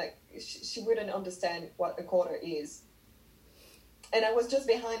 like she wouldn't understand what a quarter is. And I was just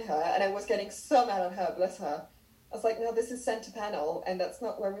behind her, and I was getting so mad at her, bless her. I was like, no, this is center panel, and that's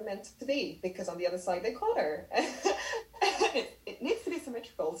not where we're meant to be, because on the other side, they quarter. it needs to be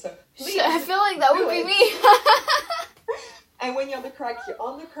symmetrical, so please. I feel like that would be me. And when you're on the crack, you're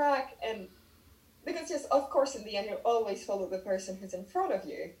on the crack, and because, yes, of course, in the end, you always follow the person who's in front of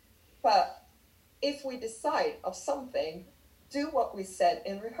you. But if we decide of something, do what we said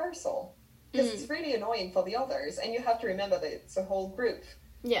in rehearsal. Because it's really annoying for the others, and you have to remember that it's a whole group.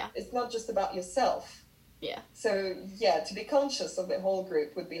 Yeah. It's not just about yourself. Yeah. So, yeah, to be conscious of the whole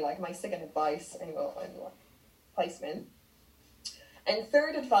group would be like my second advice and placement. And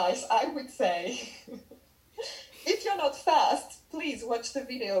third advice, I would say, if you're not fast, please watch the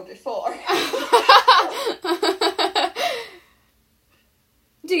video before.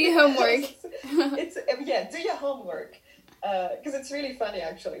 Do your homework. Do your homework. Because it's really funny,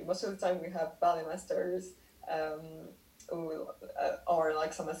 actually. Most of the time we have ballet masters or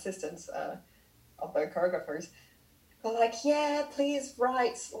like some assistants of the choreographers. They're like, yeah, please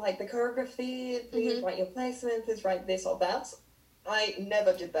write like the choreography, please write your placement, please write this or that. I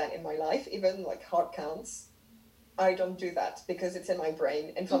never did that in my life, even like hard counts. I don't do that because it's in my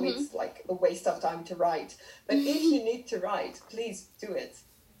brain, and for me it's like a waste of time to write. But if you need to write, please do it.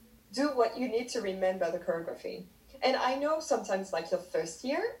 Do what you need to remember the choreography. And I know sometimes, like, your first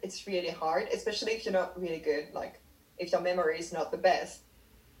year, it's really hard, especially if you're not really good, like, if your memory is not the best.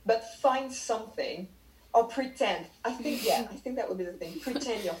 But find something, or pretend. I think that would be the thing.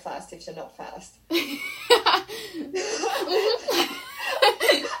 Pretend you're fast if you're not fast. I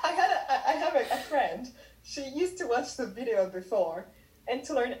have a friend. She used to watch the video before, and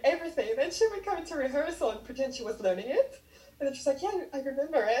to learn everything. And then she would come into rehearsal and pretend she was learning it. And then she's like, yeah, I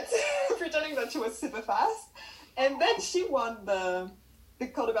remember it. Pretending that she was super fast. And then she won the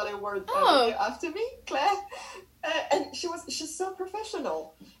Corps de Ballet Award after me, Claire. And she's so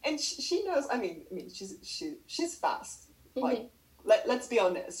professional. And she knows, I mean, she's fast. Like, let's be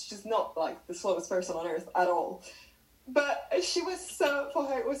honest. She's not, like, the slowest person on earth at all. But for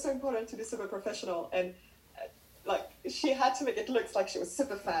her, it was so important to be super professional. And, like, she had to make it look like she was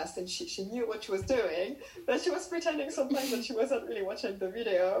super fast, and she knew what she was doing, but she was pretending sometimes that she wasn't really watching the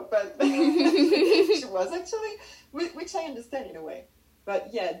video, but she was actually, which I understand in a way. But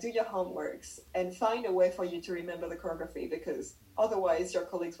yeah, do your homeworks and find a way for you to remember the choreography, because otherwise your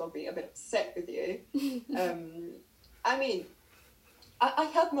colleagues will be a bit upset with you. I mean, I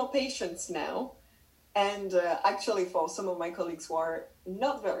have more patience now, and actually for some of my colleagues who are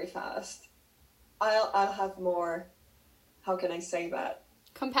not very fast, I'll have more how can I say that?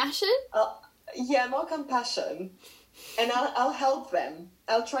 Compassion? Yeah, more compassion. And I'll help them.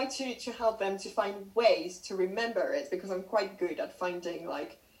 I'll try to help them to find ways to remember it, because I'm quite good at finding,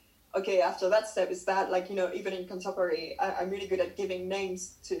 like, okay, after that step is that, like, you know, even in contemporary, I'm really good at giving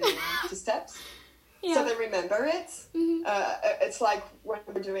names to steps. Yeah. So they remember it. Mm-hmm. It's like when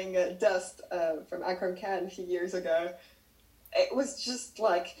we were doing Dust from Akron Can a few years ago. It was just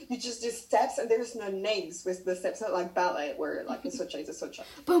like, you just do steps and there's no names with the steps, not like ballet where like a socha is a socha.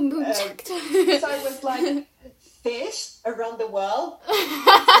 Boom, boom, so it was like fish around the world,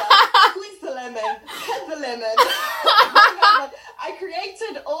 squeeze the lemon, cut the lemon. I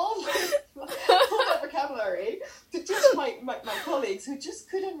created all that vocabulary to teach my colleagues who just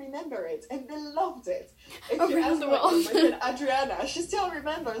couldn't remember it, and they loved it. If you ask my friend Adriana, she still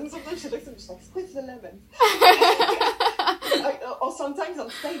remembers, and sometimes she looks at me, she's like, squeeze the lemon. Or sometimes on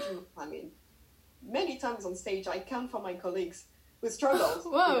stage, I mean, many times on stage, I count for my colleagues who struggled.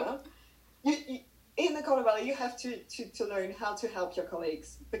 Whoa. You know? In the Corner Ballet, you have to learn how to help your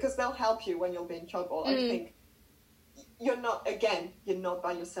colleagues, because they'll help you when you'll be in trouble. I think you're not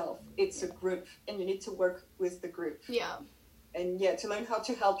by yourself. It's a group, and you need to work with the group. Yeah. And yeah, to learn how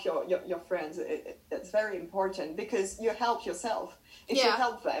to help your friends, it's very important, because you help yourself. If you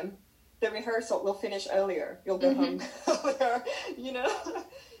help them, the rehearsal will finish earlier. You'll go home earlier, you know.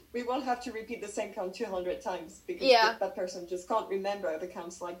 We won't have to repeat the same count 200 times, because that person just can't remember the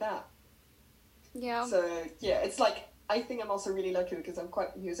counts like that. Yeah. So, yeah, it's like, I think I'm also really lucky because I'm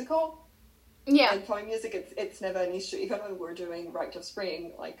quite musical. Yeah. And for music, it's never an issue. Even when we're doing Rite of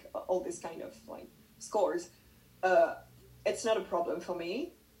Spring, like, all this kind of, like, scores, it's not a problem for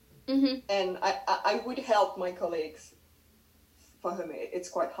me. Mm-hmm. And I would help my colleagues, for whom it's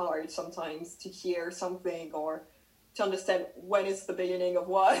quite hard sometimes to hear something or to understand when is the beginning of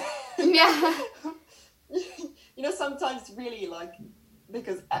what. Yeah. You know, sometimes really, like,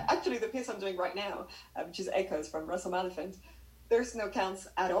 because actually the piece I'm doing right now, which is Echoes from Russell Maliphant, there's no counts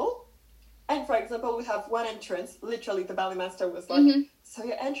at all. And for example, we have one entrance. Literally, the ballet master was like, so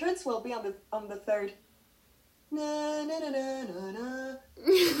your entrance will be on the third. Na na na na na na.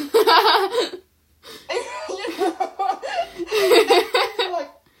 Like,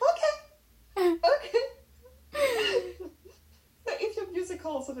 okay. So if you're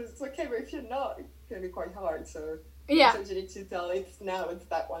musical, so it's okay, but if you're not, it's gonna be quite hard. So sometimes you need to tell it's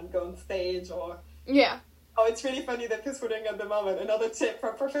that one, go on stage, or Oh, it's really funny that because we're doing at the moment, another tip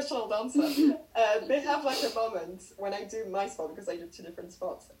for a professional dancer. They have like a moment when I do my spot, because I do 2 different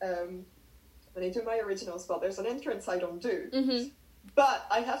spots. When I do my original spot, there's an entrance I don't do. Mm-hmm. But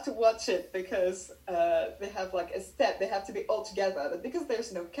I have to watch it because they have like a step. They have to be all together. But because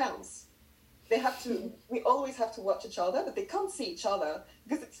there's no counts, we always have to watch each other, but they can't see each other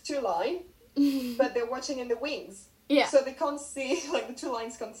because it's 2 lines, but they're watching in the wings. Yeah. So they can't see, like the 2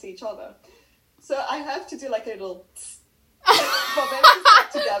 lines can't see each other. So I have to do like a little for them to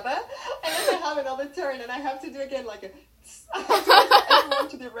step together, and then I have another turn, and I have to do again like a. I have to wait for everyone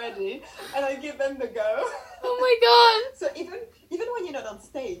to be ready, and I give them the go. Oh my god! So even when you're not on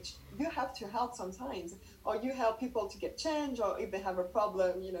stage, you have to help sometimes, or you help people to get change, or if they have a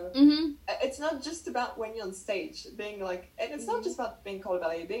problem, you know. Mm-hmm. It's not just about when you're on stage being like, and it's not just about being called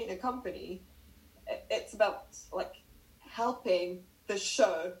ballet, being in a company. It's about like helping the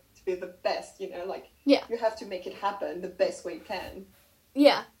show to be the best, you know, like you have to make it happen the best way you can.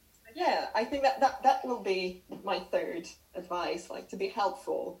 Yeah. Yeah, I think that will be my third advice, like to be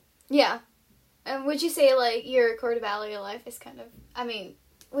helpful. Yeah. And would you say like your corps de ballet life is kind of, I mean,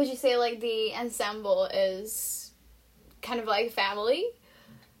 would you say like the ensemble is kind of like family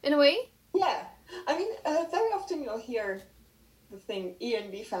in a way? Yeah. I mean, very often you'll hear the thing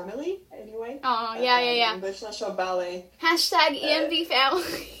ENB family anyway. Oh, yeah. English National Ballet. Hashtag ENB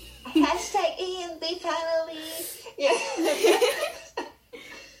family. Hashtag ENB family. Yeah.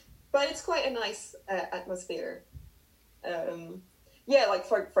 But it's quite a nice atmosphere. Like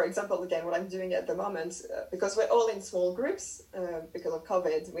for example, again, what I'm doing at the moment, because we're all in small groups, because of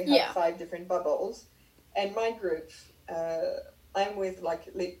COVID, we have 5 different bubbles. And my group, I'm with like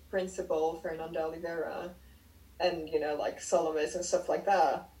lead principal Fernanda Oliveira, and, you know, like soloists and stuff like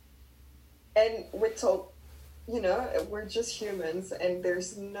that. And we're told, you know, we're just humans, and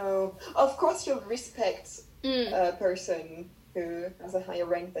there's no... Of course you'll respect a person who has a higher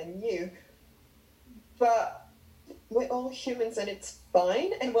rank than you, but we're all humans, and it's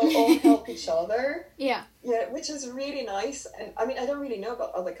fine, and we'll all help each other. Yeah, which is really nice. And I mean, I don't really know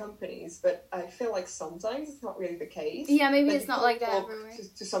about other companies, but I feel like sometimes it's not really the case. Yeah, maybe it's not like that everywhere.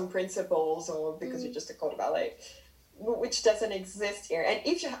 To some principles, or because you're just a corps de ballet, which doesn't exist here. And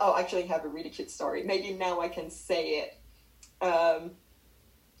if you actually have a really cute story, maybe now I can say it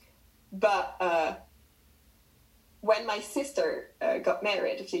But when my sister got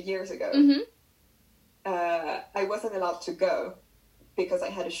married a few years ago, I wasn't allowed to go because I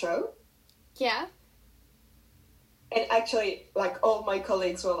had a show. Yeah. And actually, like, all my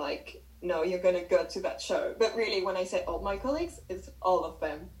colleagues were like, no, you're going to go to that show. But really, when I say all my colleagues, it's all of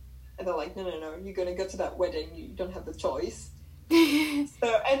them. And they're like, no, you're going to go to that wedding. You don't have the choice.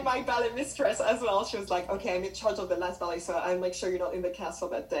 And my ballet mistress as well, she was like, okay, I'm in charge of the last ballet, so I'll make sure you're not in the cast for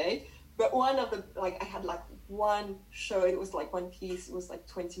that day. But one of the, like, I had like one show, it was like one piece, it was like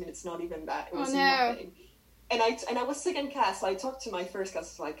 20 minutes, not even that. It was nothing. And I was second cast, so I talked to my first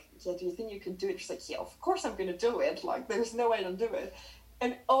cast, like, yeah, do you think you can do it? She's like, yeah, of course I'm going to do it. Like, there's no way I don't do it.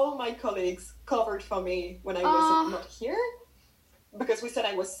 And all my colleagues covered for me when I was not here, because we said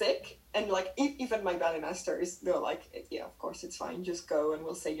I was sick. And, like, even my ballet masters, they were like, yeah, of course, it's fine. Just go and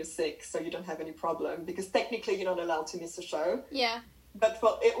we'll say you're sick so you don't have any problem. Because technically you're not allowed to miss a show. Yeah. But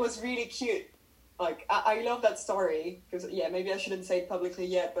it was really cute. Like, I love that story. Because, yeah, maybe I shouldn't say it publicly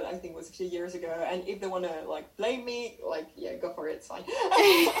yet, but I think it was a few years ago. And if they want to, like, blame me, like, yeah, go for it. It's fine.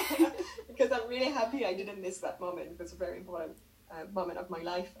 Because I'm really happy I didn't miss that moment. It was a very important moment of my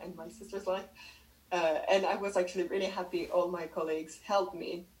life and my sister's life. And I was actually really happy all my colleagues helped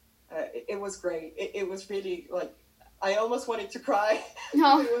me. It was great. It was really, like, I almost wanted to cry.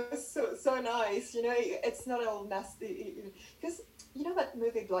 No. It was so nice. You know, it's not all nasty. Because, you know that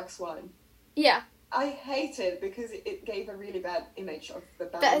movie Black Swan? Yeah. I hate it because it gave a really bad image of the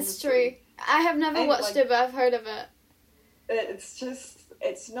band. That's true. I have never watched it, but I've heard of it.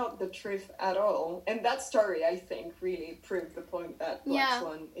 It's not the truth at all. And that story, I think, really proved the point that Black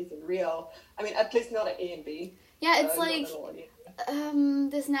Swan isn't real. I mean, at least not at A&B. Yeah, it's like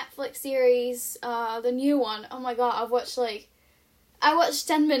this Netflix series, the new one. Oh my god, I watched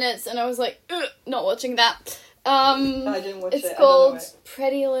 10 minutes and I was like, not watching that. I didn't watch it. It's called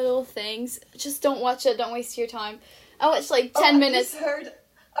Pretty Little Things. Just don't watch it. Don't waste your time. I watched like 10 minutes. I just heard.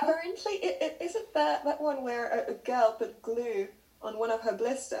 Apparently, is it that one where a girl put glue on one of her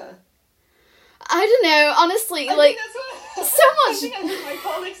blister? I don't know. Honestly, so much. I think I heard my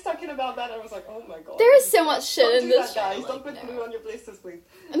colleagues talking about that. And I was like, oh my god. There is so much shit in this show. Guys, don't put glue on your blisters, please.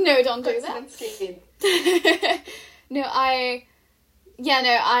 No, don't do that. No, I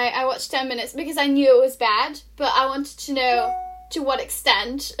watched 10 minutes because I knew it was bad, but I wanted to know to what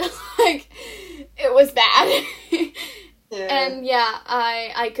extent, like, it was bad. And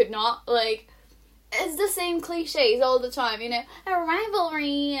I could not, like, it's the same cliches all the time, you know, a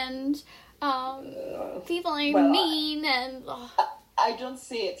rivalry and, people are mean and... I don't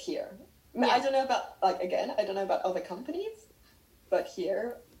see it here. Yeah. I don't know about, like, again, I don't know about other companies, but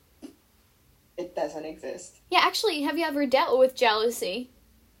here... it doesn't exist. Yeah, actually, have you ever dealt with jealousy?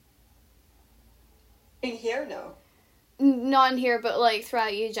 In here, no. Not in here, but, like,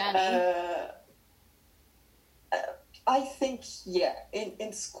 throughout your journey. I think, yeah.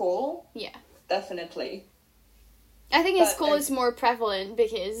 In school? Yeah. Definitely. I think in school it's more prevalent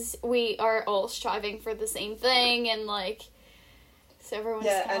because we are all striving for the same thing and, like, so everyone's...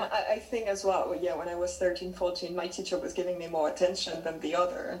 Yeah, and I think as well, yeah, when I was 13, 14, my teacher was giving me more attention than the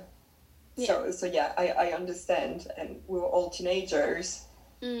other. Yeah. So yeah, I understand, and we were all teenagers,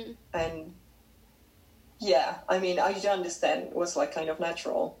 and yeah, I mean, I do understand, it was like kind of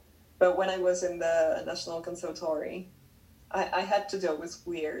natural, but when I was in the National Conservatory, I had to deal with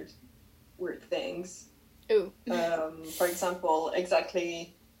weird things. Ooh. For example,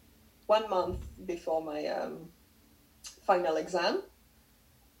 exactly 1 month before my final exam,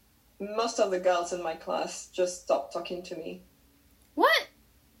 most of the girls in my class just stopped talking to me. What?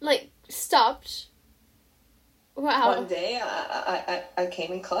 Like, stopped? Wow. One day, I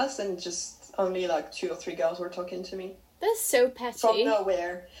came in class and just only like 2 or 3 girls were talking to me. That's so petty. From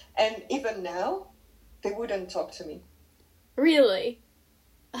nowhere. And even now, they wouldn't talk to me. Really?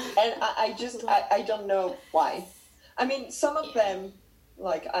 And I don't know why. I mean, some of them,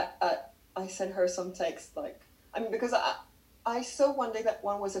 like, I sent her some text, like, I mean, because I saw one day that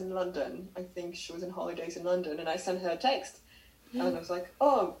one was in London. I think she was in holidays in London, and I sent her a text. And I was like,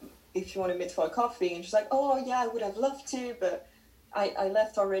 oh, if you want to meet for a coffee. And she's like, oh, yeah, I would have loved to, but I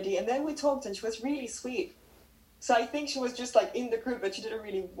left already. And then we talked, and she was really sweet. So I think she was just, like, in the group, but she didn't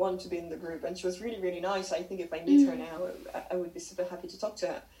really want to be in the group. And she was really, really nice. I think if I meet her now, I would be super happy to talk to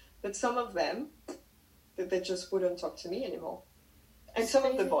her. But some of them, they just wouldn't talk to me anymore. And some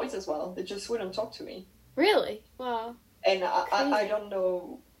of the boys as well, they just wouldn't talk to me. Really? Wow. And I don't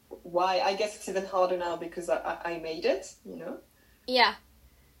know why. I guess it's even harder now because I made it, you know? Yeah.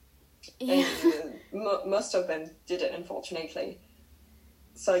 And most of them didn't, unfortunately.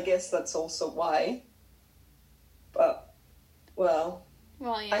 So I guess that's also why. But well,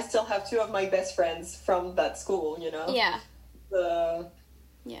 yeah. I still have two of my best friends from that school, you know? Yeah.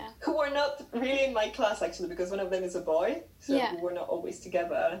 Yeah. Who were not really in my class, actually, because one of them is a boy, so we were not always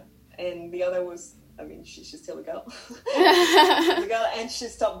together. And the other was, I mean, she's still a girl. She's still a girl, and she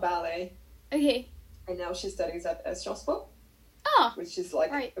stopped ballet. Okay. And now she studies at Sciences Po. Oh. Which is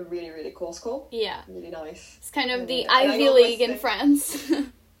like a really, really cool school. Yeah. Really nice. It's kind of the Ivy League in France.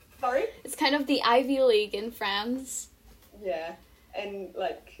 Sorry? It's kind of the Ivy League in France. Yeah. And,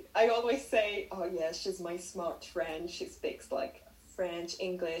 like, I always say, oh, yeah, she's my smart friend. She speaks, like, French,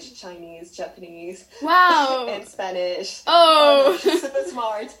 English, Chinese, Japanese. Wow. And Spanish. Oh. She's super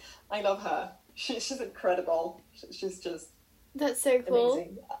smart. I love her. She's incredible. She's just... That's so cool.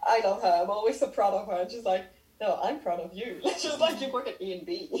 Amazing. I love her. I'm always so proud of her. She's like, no, I'm proud of you. She's like, you work at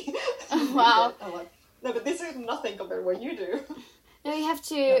E&B. Oh, wow. I'm like, no, but this is nothing compared to what you do. No, you have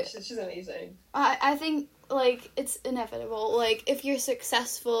to... No, she's amazing. I think, like, it's inevitable. Like, if you're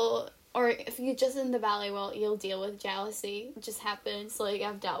successful, or if you're just in the ballet world, you'll deal with jealousy. It just happens. Like,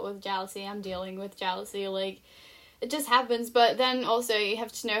 I've dealt with jealousy. I'm dealing with jealousy. Like, it just happens. But then also, you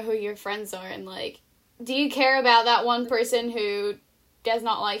have to know who your friends are. And, like, do you care about that one person who does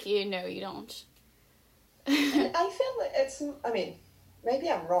not like you? No, you don't. And I feel like it's... I mean, maybe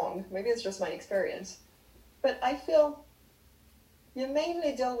I'm wrong. Maybe it's just my experience. But I feel... You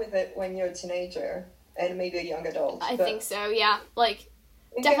mainly deal with it when you're a teenager and maybe a young adult. I think so, yeah. Like,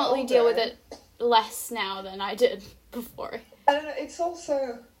 definitely deal with it less now than I did before. I don't know, it's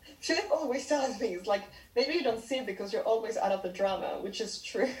also... Philip always tells me, it's like, maybe you don't see it because you're always out of the drama, which is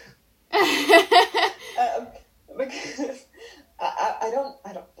true. Because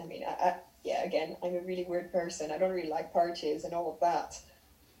again, I'm a really weird person. I don't really like parties and all of that.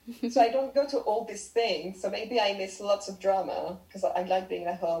 So I don't go to all these things. So maybe I miss lots of drama because I like being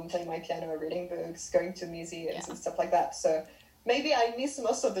at home, playing my piano, reading books, going to museums and stuff like that. So maybe I miss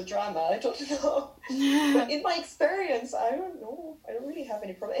most of the drama. I don't know. But in my experience, I don't know. I don't really have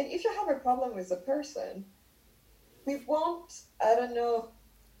any problem. And if you have a problem with a person, we won't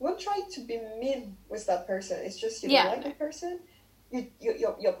try to be mean with that person. It's just you don't like the person.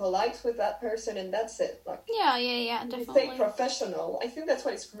 You're polite with that person, and that's it. Like definitely. Stay professional. I think that's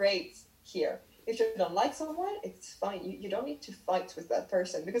why it's great here. If you don't like someone, it's fine. You don't need to fight with that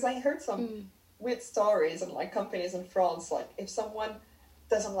person, because I heard some weird stories in like companies in France. Like if someone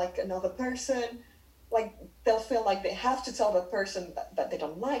doesn't like another person, like they'll feel like they have to tell that person that they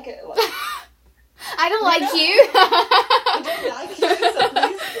don't like it. Like, I don't like you. I don't like you, so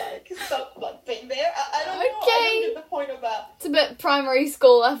please stop being there. I don't know. I don't get the point of that. It's a bit primary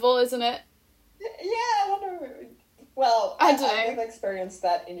school level, isn't it? Yeah, I don't know. Well, I don't know. I've experienced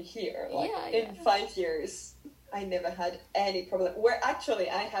that in here. Like, in 5 years, I never had any problem. Where actually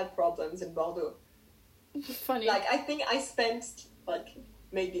I had problems in Bordeaux. Funny. Like, I think I spent,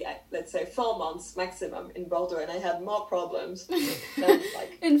 maybe, let's say, 4 months maximum in Bordeaux, and I had more problems than,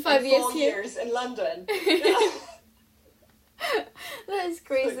 in 5 years 4 years in London. That is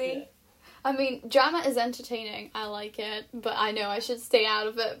crazy. So, I mean, drama is entertaining. I like it, but I know I should stay out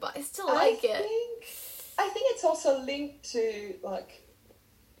of it, but I still like it. I think it's also linked to,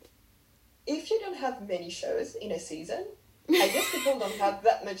 if you don't have many shows in a season, I guess people don't have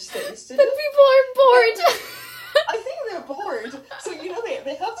that much things to do. But people are bored. I think they're bored. So,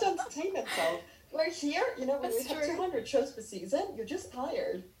 they have to entertain themselves. Where here, when we have 200 shows per season, you're just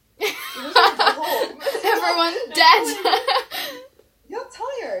tired. You just want to go home. Everyone's dead. You're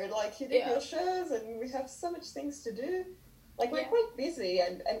tired. You did your shows, and we have so much things to do. We're quite busy,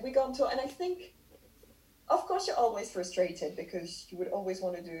 and we go on tour. And I think, of course, you're always frustrated because you would always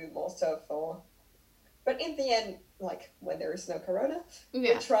want to do more stuff. But in the end, when there is no corona,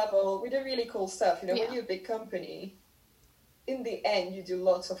 we travel, we do really cool stuff. When you're a big company, in the end, you do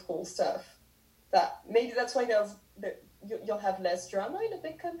lots of cool stuff. Maybe that's why you'll have less drama in a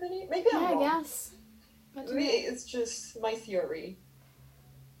big company. Maybe I'm wrong. I guess. It's just my theory.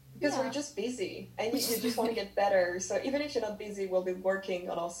 Because we're just busy, and you just want to get better. So even if you're not busy, we'll be working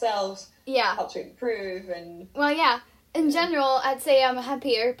on ourselves. Yeah. How to improve and... Well, yeah. In general, I'd say I'm a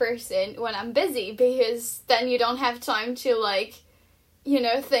happier person when I'm busy, because then you don't have time to,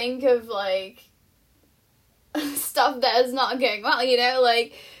 think of, stuff that is not going well,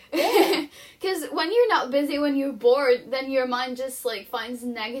 Because when you're not busy, when you're bored, then your mind just, finds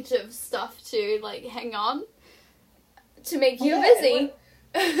negative stuff to, hang on to make you busy.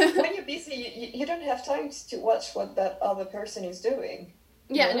 When you're busy, you don't have time to watch what that other person is doing.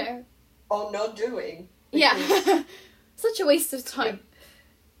 Yeah, no. Or not doing. Yeah. Such a waste of time.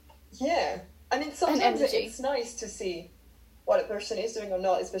 Yeah. I mean, sometimes it's nice to see what a person is doing or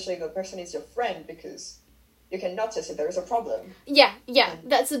not, especially if the person is your friend, because you can notice if there is a problem. Yeah,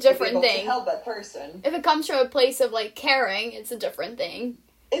 that's a different thing. To help that person. If it comes from a place of, like, caring, it's a different thing.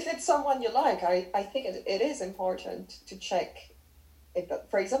 If it's someone you like, I think it is important to check if,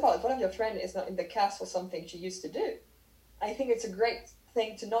 for example, if one of your friends is not in the cast for something she used to do, I think it's a great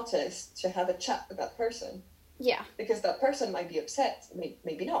thing to notice, to have a chat with that person. Yeah. Because that person might be upset,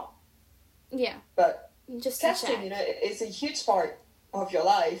 maybe not. Yeah. But just casting, you know, is a huge part of your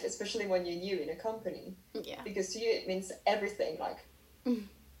life, especially when you're new in a company. Yeah. Because to you it means everything, like, oh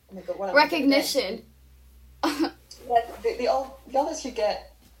my God, what am recognition. The others you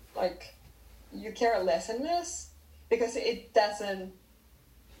get, like, you care less and less, because it doesn't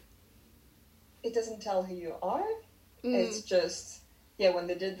tell who you are. It's just, when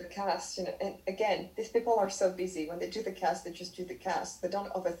they did the cast, you know, and again, these people are so busy. When they do the cast, they just do the cast. They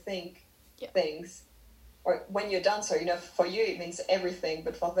don't overthink things. Or when you're a dancer, you know, for you it means everything,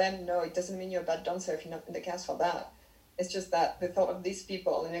 but for them, no, it doesn't mean you're a bad dancer if you're not in the cast for that. It's just that they thought of these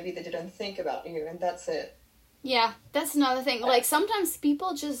people, and maybe they didn't think about you, and that's it. Yeah, that's another thing. Like, sometimes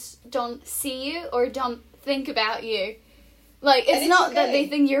people just don't see you or don't think about you. Like, it's not that they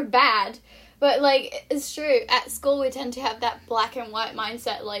think you're bad, but, like, it's true. At school, we tend to have that black and white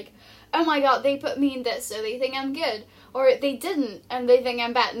mindset, like, oh my God, they put me in this, so they think I'm good. Or they didn't, and they think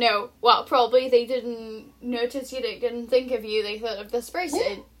I'm bad. No, well, probably they didn't notice you, they didn't think of you, they thought of this person.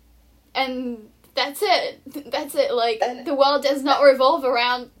 Yeah. And that's it. That's it. Like, the world does not revolve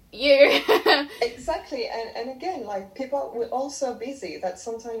around you. Exactly. And again, like, people were all so busy that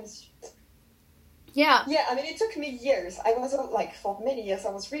sometimes... Yeah. Yeah, I mean, it took me years. I was, like, for many years,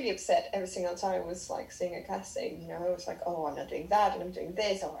 I was really upset every single time I was, like, seeing a casting, you know. I was like, oh, I'm not doing that, and I'm doing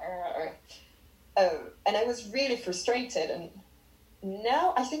this, and I was really frustrated, and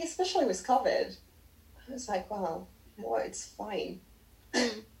now, I think especially with COVID, I was like, wow, it's fine.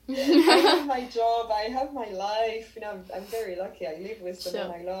 I have my job, I have my life, you know, I'm very lucky, I live with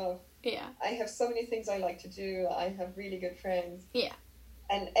someone I love. Yeah. I have so many things I like to do, I have really good friends. Yeah.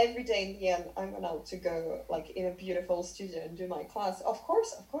 And every day in the end, I'm allowed to go, like, in a beautiful studio and do my class. Of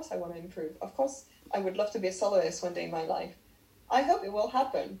course I want to improve. Of course, I would love to be a soloist one day in my life. I hope it will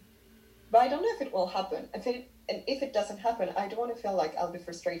happen. But I don't know if it will happen. And if it doesn't happen, I don't want to feel like I'll be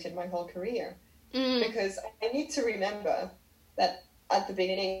frustrated my whole career. Because I need to remember that at the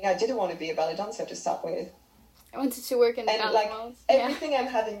beginning, I didn't want to be a ballet dancer to start with. I wanted to work in the ballet world. Everything I'm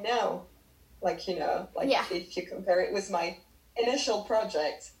having now, like, you know, like, if you compare it with my initial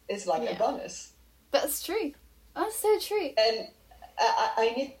project, is like a bonus. That's true. That's so true. And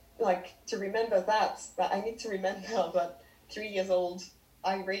I need, like, to remember that. But I need to remember that 3 years old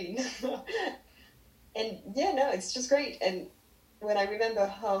Irene. And it's just great. And when I remember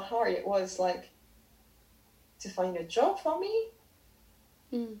how hard it was, like, to find a job for me,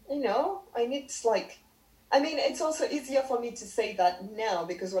 you know, it's also easier for me to say that now,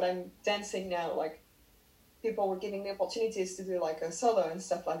 because when I'm dancing now, like, people were giving me opportunities to do, like, a solo and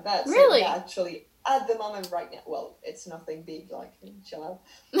stuff like that. Really? So, actually, at the moment right now, well, it's nothing big, like, chill out.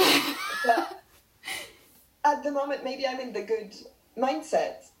 But at the moment, maybe I'm in the good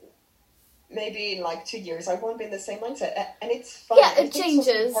mindset. Maybe in, like, 2 years, I won't be in the same mindset. And it's fine. Yeah, it changes.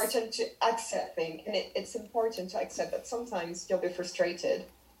 It's important to accept things. And it's important to accept that sometimes you'll be frustrated.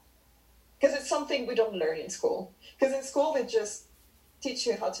 Because it's something we don't learn in school. Because in school, they just teach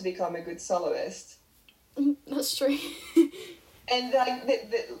you how to become a good soloist. That's true. And, like,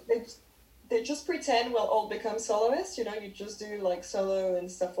 they just pretend we'll all become soloists, you know, you just do, like, solo and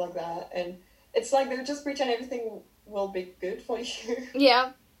stuff like that, and it's like they just pretend everything will be good for you.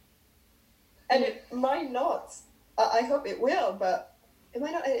 Yeah. And it might not. I hope it will, but it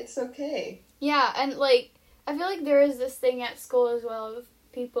might not, it's okay. Yeah, and, like, I feel like there is this thing at school as well of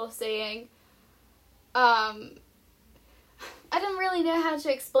people saying, I don't really know how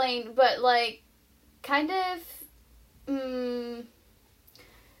to explain, but, like, kind of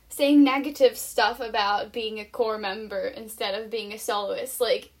saying negative stuff about being a core member instead of being a soloist.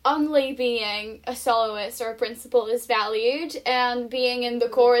 Like, only being a soloist or a principal is valued, and being in the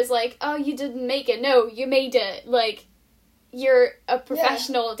core is like, oh, you didn't make it. No, you made it. Like, you're a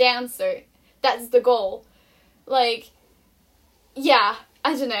professional dancer. That's the goal. Like, yeah,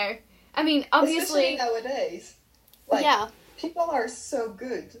 I don't know. I mean, obviously... Especially nowadays. Like, people are so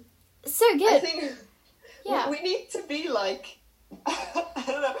good. So good. I think... Yeah. We need to be like, I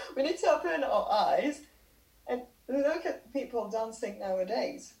don't know, we need to open our eyes and look at people dancing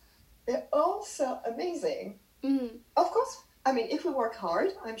nowadays. They're all so amazing. Mm. Of course, I mean, if we work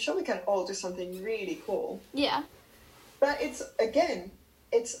hard, I'm sure we can all do something really cool. Yeah. But it's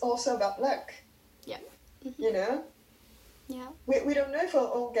also about luck. Yeah. Mm-hmm. You know? Yeah. We don't know if we'll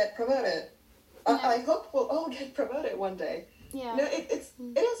all get promoted. I hope we'll all get promoted one day. Yeah. No, it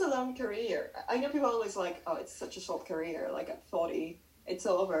is a long career. I know people always like, oh, it's such a short career. Like at 40, it's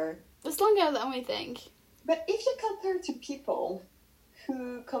over. It's longer than we think. But if you compare to people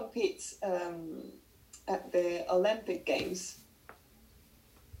who compete at the Olympic Games,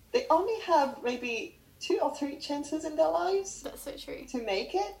 they only have maybe 2 or 3 chances in their lives. That's so true. To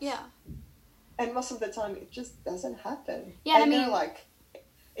make it. Yeah. And most of the time, it just doesn't happen. Yeah, and I mean, they're like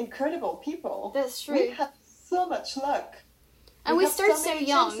incredible people. That's true. We have so much luck. And we start so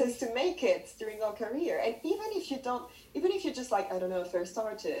young. Chances to make it during our career. And even if you're just like, I don't know, a first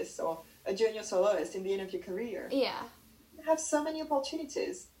artist or a junior soloist in the end of your career. Yeah. You have so many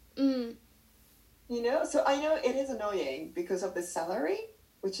opportunities. Mm. You know? So I know it is annoying because of the salary,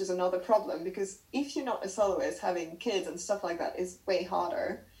 which is another problem. Because if you're not a soloist, having kids and stuff like that is way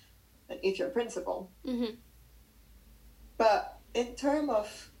harder than if you're a principal. Mm-hmm. But in terms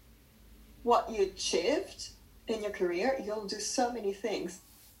of what you achieved in your career, you'll do so many things.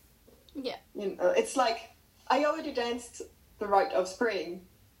 Yeah. You know, it's like I already danced the Rite of Spring,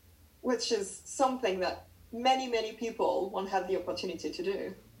 which is something that many people won't have the opportunity to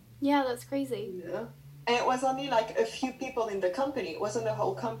do. Yeah, that's crazy. Yeah. And it was only like a few people in the company. It wasn't the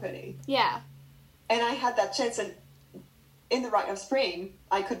whole company. Yeah. And I had that chance, and in the Rite of Spring,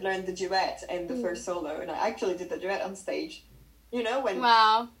 I could learn the duet and the first solo, and I actually did the duet on stage. You know, when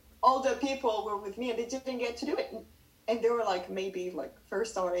all the people were with me and they didn't get to do it. And they were like maybe like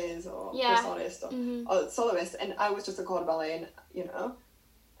first artist or first artist or soloist, and I was just a corps de ballet, and you know,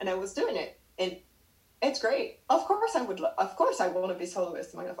 and I was doing it, and it's great. Of course I would. Of course I want to be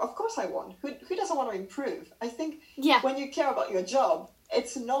soloist in my life. Of course I want. Who doesn't want to improve? I think when you care about your job,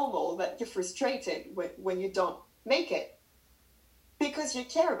 it's normal that you're frustrated when you don't make it. Because you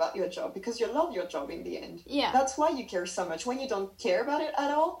care about your job, because you love your job in the end. Yeah. That's why you care so much. When you don't care about it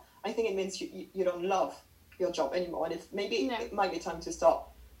at all, I think it means you don't love your job anymore. And it might be time to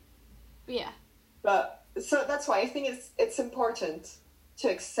stop. Yeah. But so that's why I think it's important to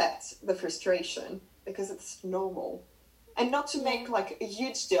accept the frustration, because it's normal. And not to make like a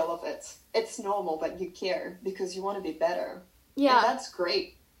huge deal of it. It's normal that you care because you want to be better. Yeah. And that's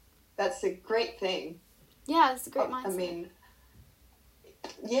great. That's a great thing. Yeah, it's a great mindset. I mean,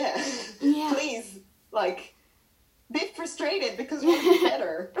 yeah. Please, like, be frustrated because you want to be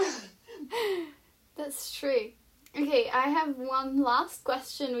better. That's true. Okay, I have one last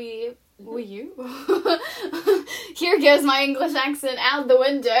question with you. Here goes my English accent out the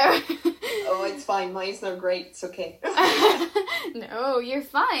window. Oh, it's fine. Mine's not great. It's okay. No, you're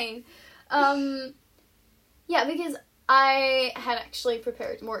fine. Yeah, because I had actually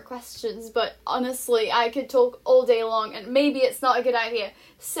prepared more questions, but honestly, I could talk all day long, and maybe it's not a good idea.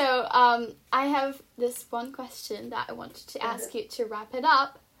 So, I have this one question that I wanted to ask you to wrap it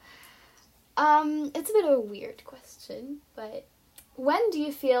up. It's a bit of a weird question, but when do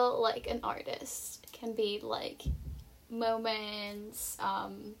you feel like an artist? It can be like moments,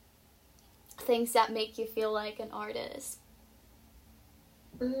 things that make you feel like an artist.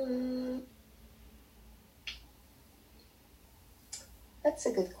 That's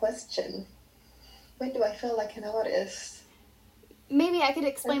a good question. When do I feel like an artist? Maybe I could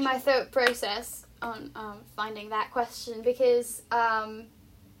explain my thought process on finding that question, because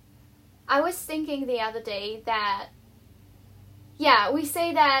I was thinking the other day that, we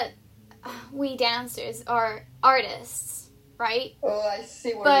say that we dancers are artists, right? Oh, I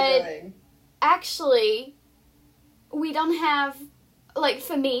see where you're going. Actually, we don't have, like,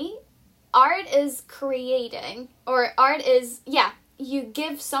 for me, art is creating, or art is, you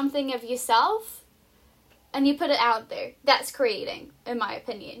give something of yourself and you put it out there. That's creating, in my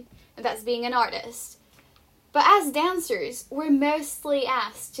opinion. And that's being an artist. But as dancers, we're mostly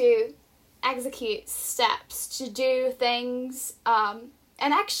asked to execute steps, to do things. And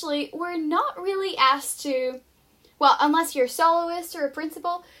actually, we're not really asked to, well, unless you're a soloist or a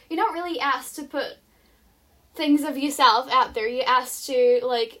principal, you're not really asked to put things of yourself out there. You're asked to,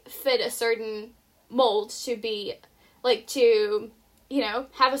 like, fit a certain mold to be, like, to, you know,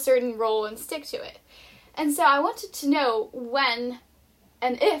 have a certain role and stick to it. And so I wanted to know when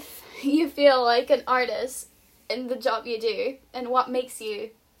and if you feel like an artist in the job you do, and what makes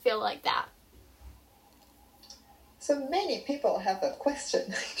you feel like that. So many people have that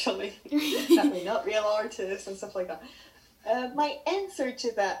question, actually. I mean, not real artists and stuff like that. My answer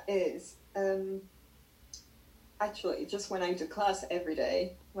to that is, actually, just when I do class every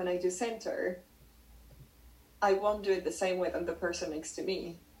day, when I do center, I won't do it the same way than the person next to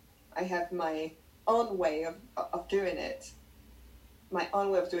me. I have my own way of doing it. My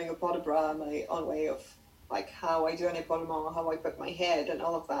own way of doing a pas de bras, my own way of, like, how I do an épaulement, how I put my head and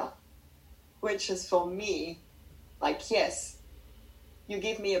all of that. which is for me, like, yes, you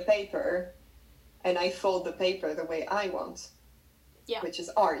give me a paper and I fold the paper the way I want, which is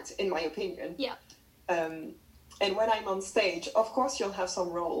art, in my opinion. Yeah. And when I'm on stage, of course you'll have some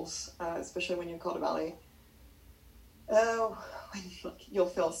roles, especially when you call the ballet. When you'll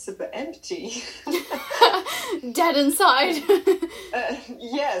feel super empty. Dead inside.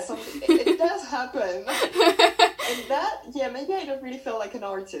 Yes, it does happen. And that, maybe I don't really feel like an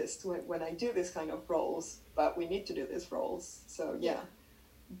artist when I do this kind of roles, but we need to do these roles, so yeah.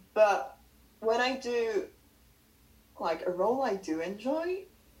 But when I do, like, a role I do enjoy,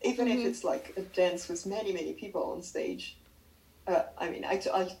 even if it's, like, a dance with many, many people on stage. I mean, I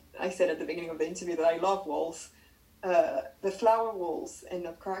said at the beginning of the interview that I love waltz. The flower waltz in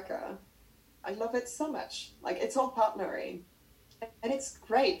Nutcracker, I love it so much. Like, it's all partnering, and it's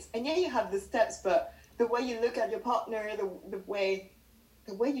great. And you have the steps, but the way you look at your partner, the way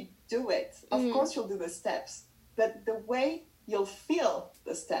you do it, of course you'll do the steps, but the way you'll feel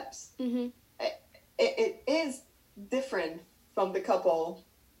the steps, it is different from the couple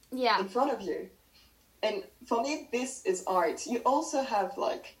in front of you. And for me, this is art. You also have,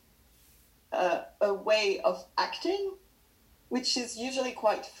 like, a way of acting, which is usually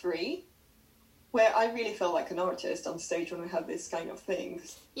quite free, where I really feel like an artist on stage when we have this kind of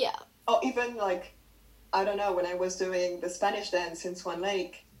things. Yeah. Or even, like, I don't know, when I was doing the Spanish dance in Swan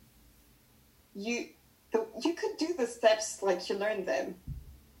Lake, you could do the steps like you learned them,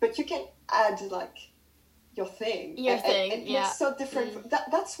 but you can add, like, your thing. And it's so different.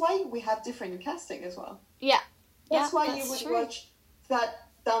 That's why we have different casting as well. Yeah. That's why you would watch that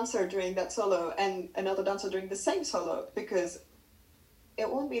dancer doing that solo and another dancer doing the same solo, because it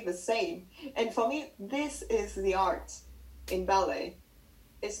won't be the same. And for me, this is the art in ballet.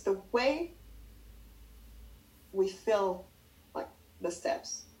 It's the way we feel, like, the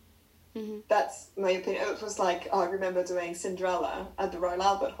steps. That's my opinion. It was like, I remember doing Cinderella at the Royal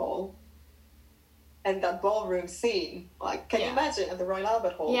Albert Hall, and that ballroom scene, like, can you imagine at the Royal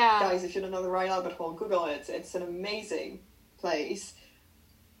Albert Hall? Guys, if you don't know the Royal Albert Hall, Google it. It's an amazing place.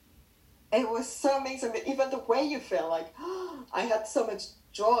 It was so amazing. Even the way you feel, like, I had so much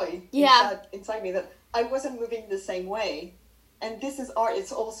joy inside me that I wasn't moving the same way. And this is art.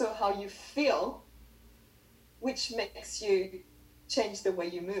 It's also how you feel, which makes you change the way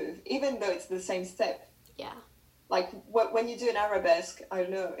you move, even though it's the same step. Yeah. Like, when you do an arabesque, I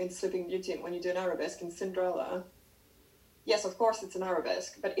don't know, in Sleeping Beauty, and when you do an arabesque in Cinderella, yes, of course it's an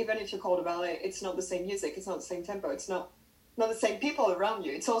arabesque, but even if you call it a ballet, it's not the same music, it's not the same tempo, it's not the same people around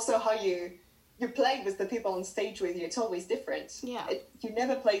you. It's also how you play with the people on stage with you. It's always different. Yeah. You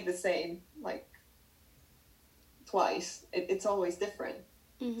never play the same, like, twice. It's always different.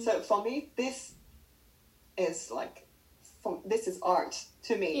 So for me, this is, like, this is art,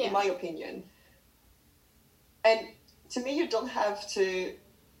 to me, in my opinion. And to me, you don't have to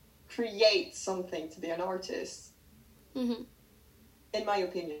create something to be an artist, in my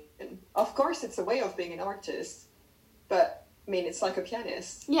opinion. Of course, it's a way of being an artist, but, I mean, it's like a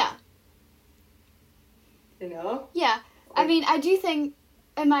pianist. Yeah. You know? Yeah. I mean, I do think,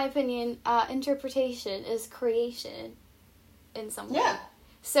 in my opinion, interpretation is creation in some way. Yeah.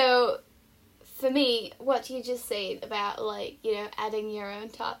 So, for me, what you just said about, like, you know, adding your own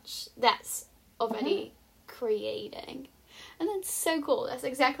touch, that's already creating. And that's so cool. That's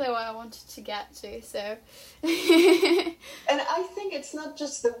exactly what I wanted to get to, so. And I think it's not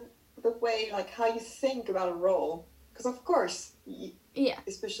just the way, like, how you think about a role. Because, of course,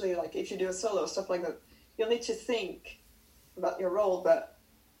 especially, like, if you do a solo, stuff like that, you'll need to think about your role, but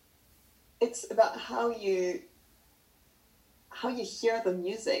it's about how you hear the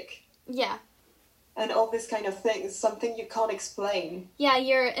music. Yeah. And all this kind of thing is something you can't explain. Yeah,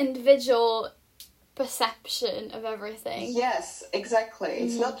 your individual perception of everything. Yes, exactly.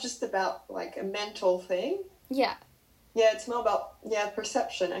 It's not just about, like, a mental thing. Yeah. Yeah, it's more about,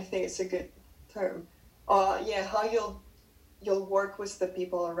 perception, I think it's a good term. How you'll work with the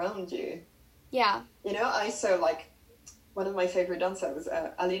people around you. Yeah. You know, I saw, like, one of my favorite dancers was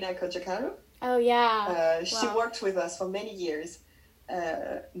Alina Kojakaru. Oh, yeah. She worked with us for many years.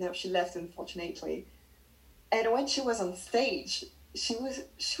 Now she left, unfortunately. And when she was on stage, she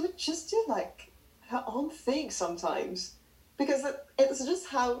would just do, like, her own thing sometimes. Because it was just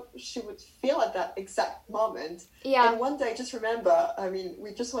how she would feel at that exact moment. Yeah. And one day, just remember, I mean,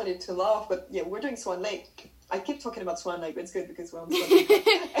 we just wanted to laugh, but yeah, we're doing Swan Lake. I keep talking about Swan Lake, but it's good because we're on Swan Lake.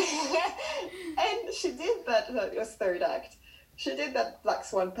 And she did that, it was third act. She did that Black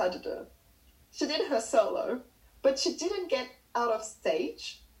Swan pas de deux. She did her solo, but she didn't get out of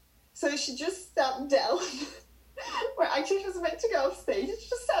stage. So she just sat down where actually she was meant to go off stage. She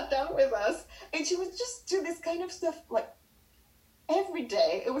just sat down with us, and she would just do this kind of stuff like every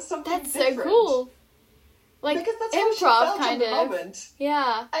day. It was something different. So cool. Like because that's improv, how she felt kind at the of. moment.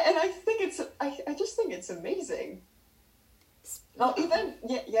 Yeah. And I think I just think it's amazing. Well, even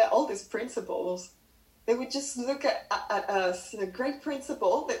all these principals, they would just look at us, a great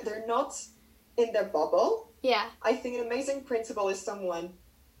principal, that they're not in their bubble. Yeah. I think an amazing principal is someone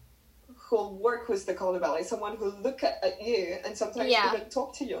who'll work with the corps de ballet, someone who'll look at you and sometimes even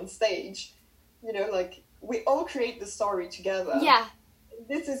talk to you on stage. You know, like, we all create the story together. Yeah.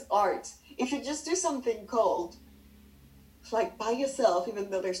 This is art. If you just do something cold, like by yourself, even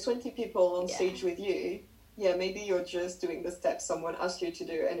though there's 20 people on stage with you, maybe you're just doing the steps someone asked you to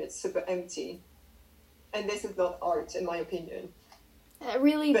do and it's super empty. And this is not art, in my opinion.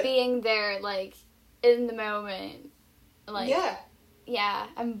 Really being there, like, in the moment. Like, yeah,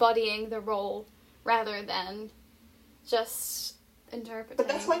 embodying the role rather than just interpreting. But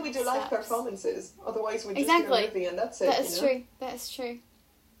that's why we do live performances. Otherwise we're just in a movie and that's it. That's true. That's true.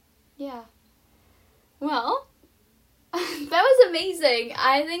 Yeah. Well, that was amazing.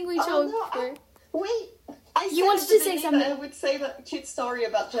 I think we talked for... Wait. You wanted to say something? I would say that cute story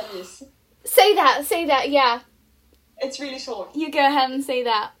about Janice. Say that, yeah. It's really short. You go ahead and say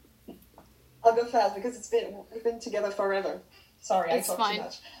that. I'll go fast because we've been together forever. Sorry, I talk too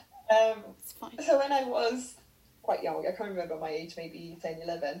much. It's fine. So when I was quite young, I can't remember my age, maybe 10,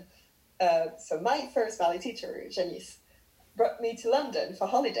 11. So my first ballet teacher, Janice, brought me to London for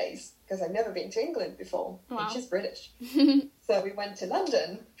holidays because I've never been to England before. Wow. And she's British. So we went to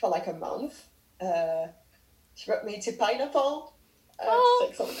London for like a month. She brought me to Pineapple to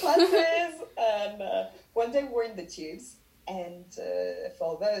take some classes. And one day we were in the tubes. And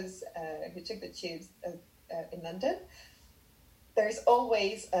for those who took the tubes in London, there's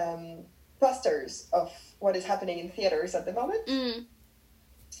always posters of what is happening in theatres at the moment. Mm.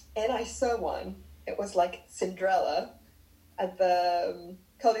 And I saw one. It was like Cinderella at the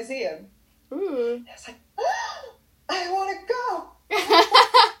Coliseum. Ooh. And I was like, I want to go!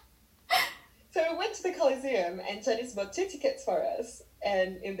 So we went to the Coliseum and Janice bought 2 tickets for us.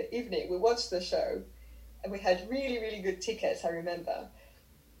 And in the evening, we watched the show. And we had really, really good tickets, I remember.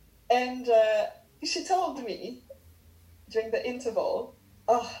 And she told me during the interval,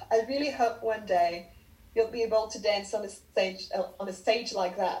 I really hope one day you'll be able to dance on a stage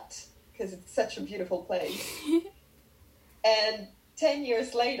like that, because it's such a beautiful place. And 10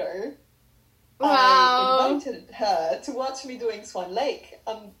 years later, I invited her to watch me doing Swan Lake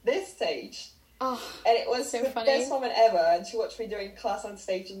on this stage. Oh, and it was so the best moment ever. And she watched me doing class on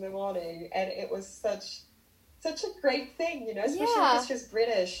stage in the morning, and it was such a great thing, you know, especially because she's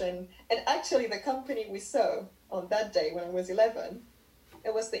British. And actually the company we saw on that day when I was 11,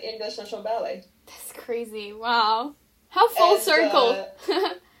 it was the English National Ballet. That's crazy. Wow. How full circle.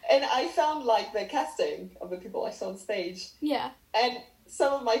 And I found like the casting of the people I saw on stage. Yeah. And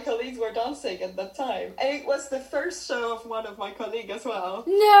some of my colleagues were dancing at that time. And it was the first show of one of my colleagues as well.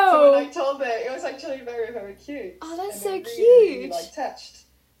 No. So when I told her, it was actually very, very cute. Oh, that's so really, cute. Really, like, touched.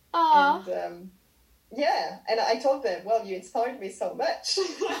 Aww. And, and I told them, well, you inspired me so much.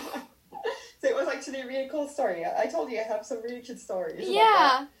 So it was actually a really cool story. I told you I have some really cute stories.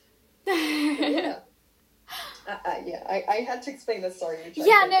 Yeah. I had to explain that story.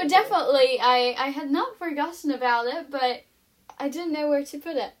 Definitely. I had not forgotten about it, but I didn't know where to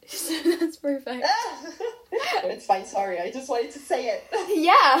put it. So that's perfect. It's fine, sorry. I just wanted to say it.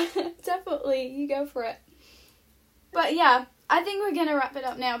 Yeah, definitely. You go for it. But yeah, I think we're going to wrap it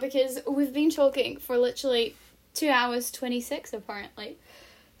up now because we've been talking for literally 2 hours 26 apparently.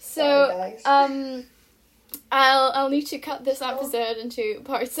 So, sorry, I'll need to cut this episode into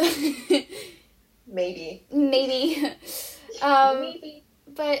parts. Maybe. Maybe.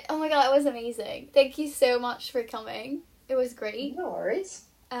 But oh my god, it was amazing. Thank you so much for coming. It was great. No worries.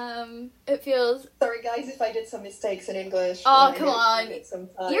 It feels... Sorry guys if I did some mistakes in English. Oh, come on.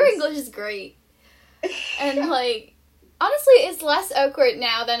 Your English is great. And like, honestly, it's less awkward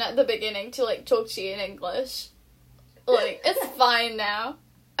now than at the beginning to like talk to you in English. Like, it's fine now.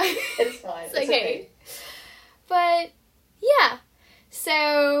 It's fine. It's okay. But yeah.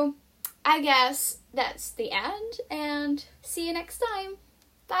 So I guess that's the end, and see you next time.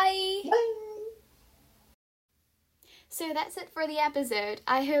 Bye. Bye. So that's it for the episode.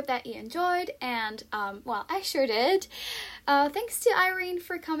 I hope that you enjoyed, and I sure did. Thanks to Irene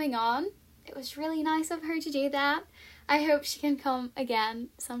for coming on. It was really nice of her to do that. I hope she can come again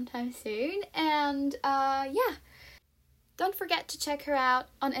sometime soon. And don't forget to check her out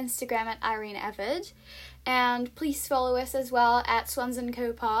on Instagram at Irene Evid. And please follow us as well at Swans &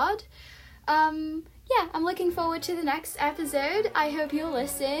 Co Pod. yeah, I'm looking forward to the next episode. I hope you'll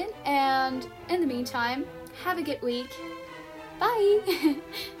listen, and in the meantime, have a good week. Bye!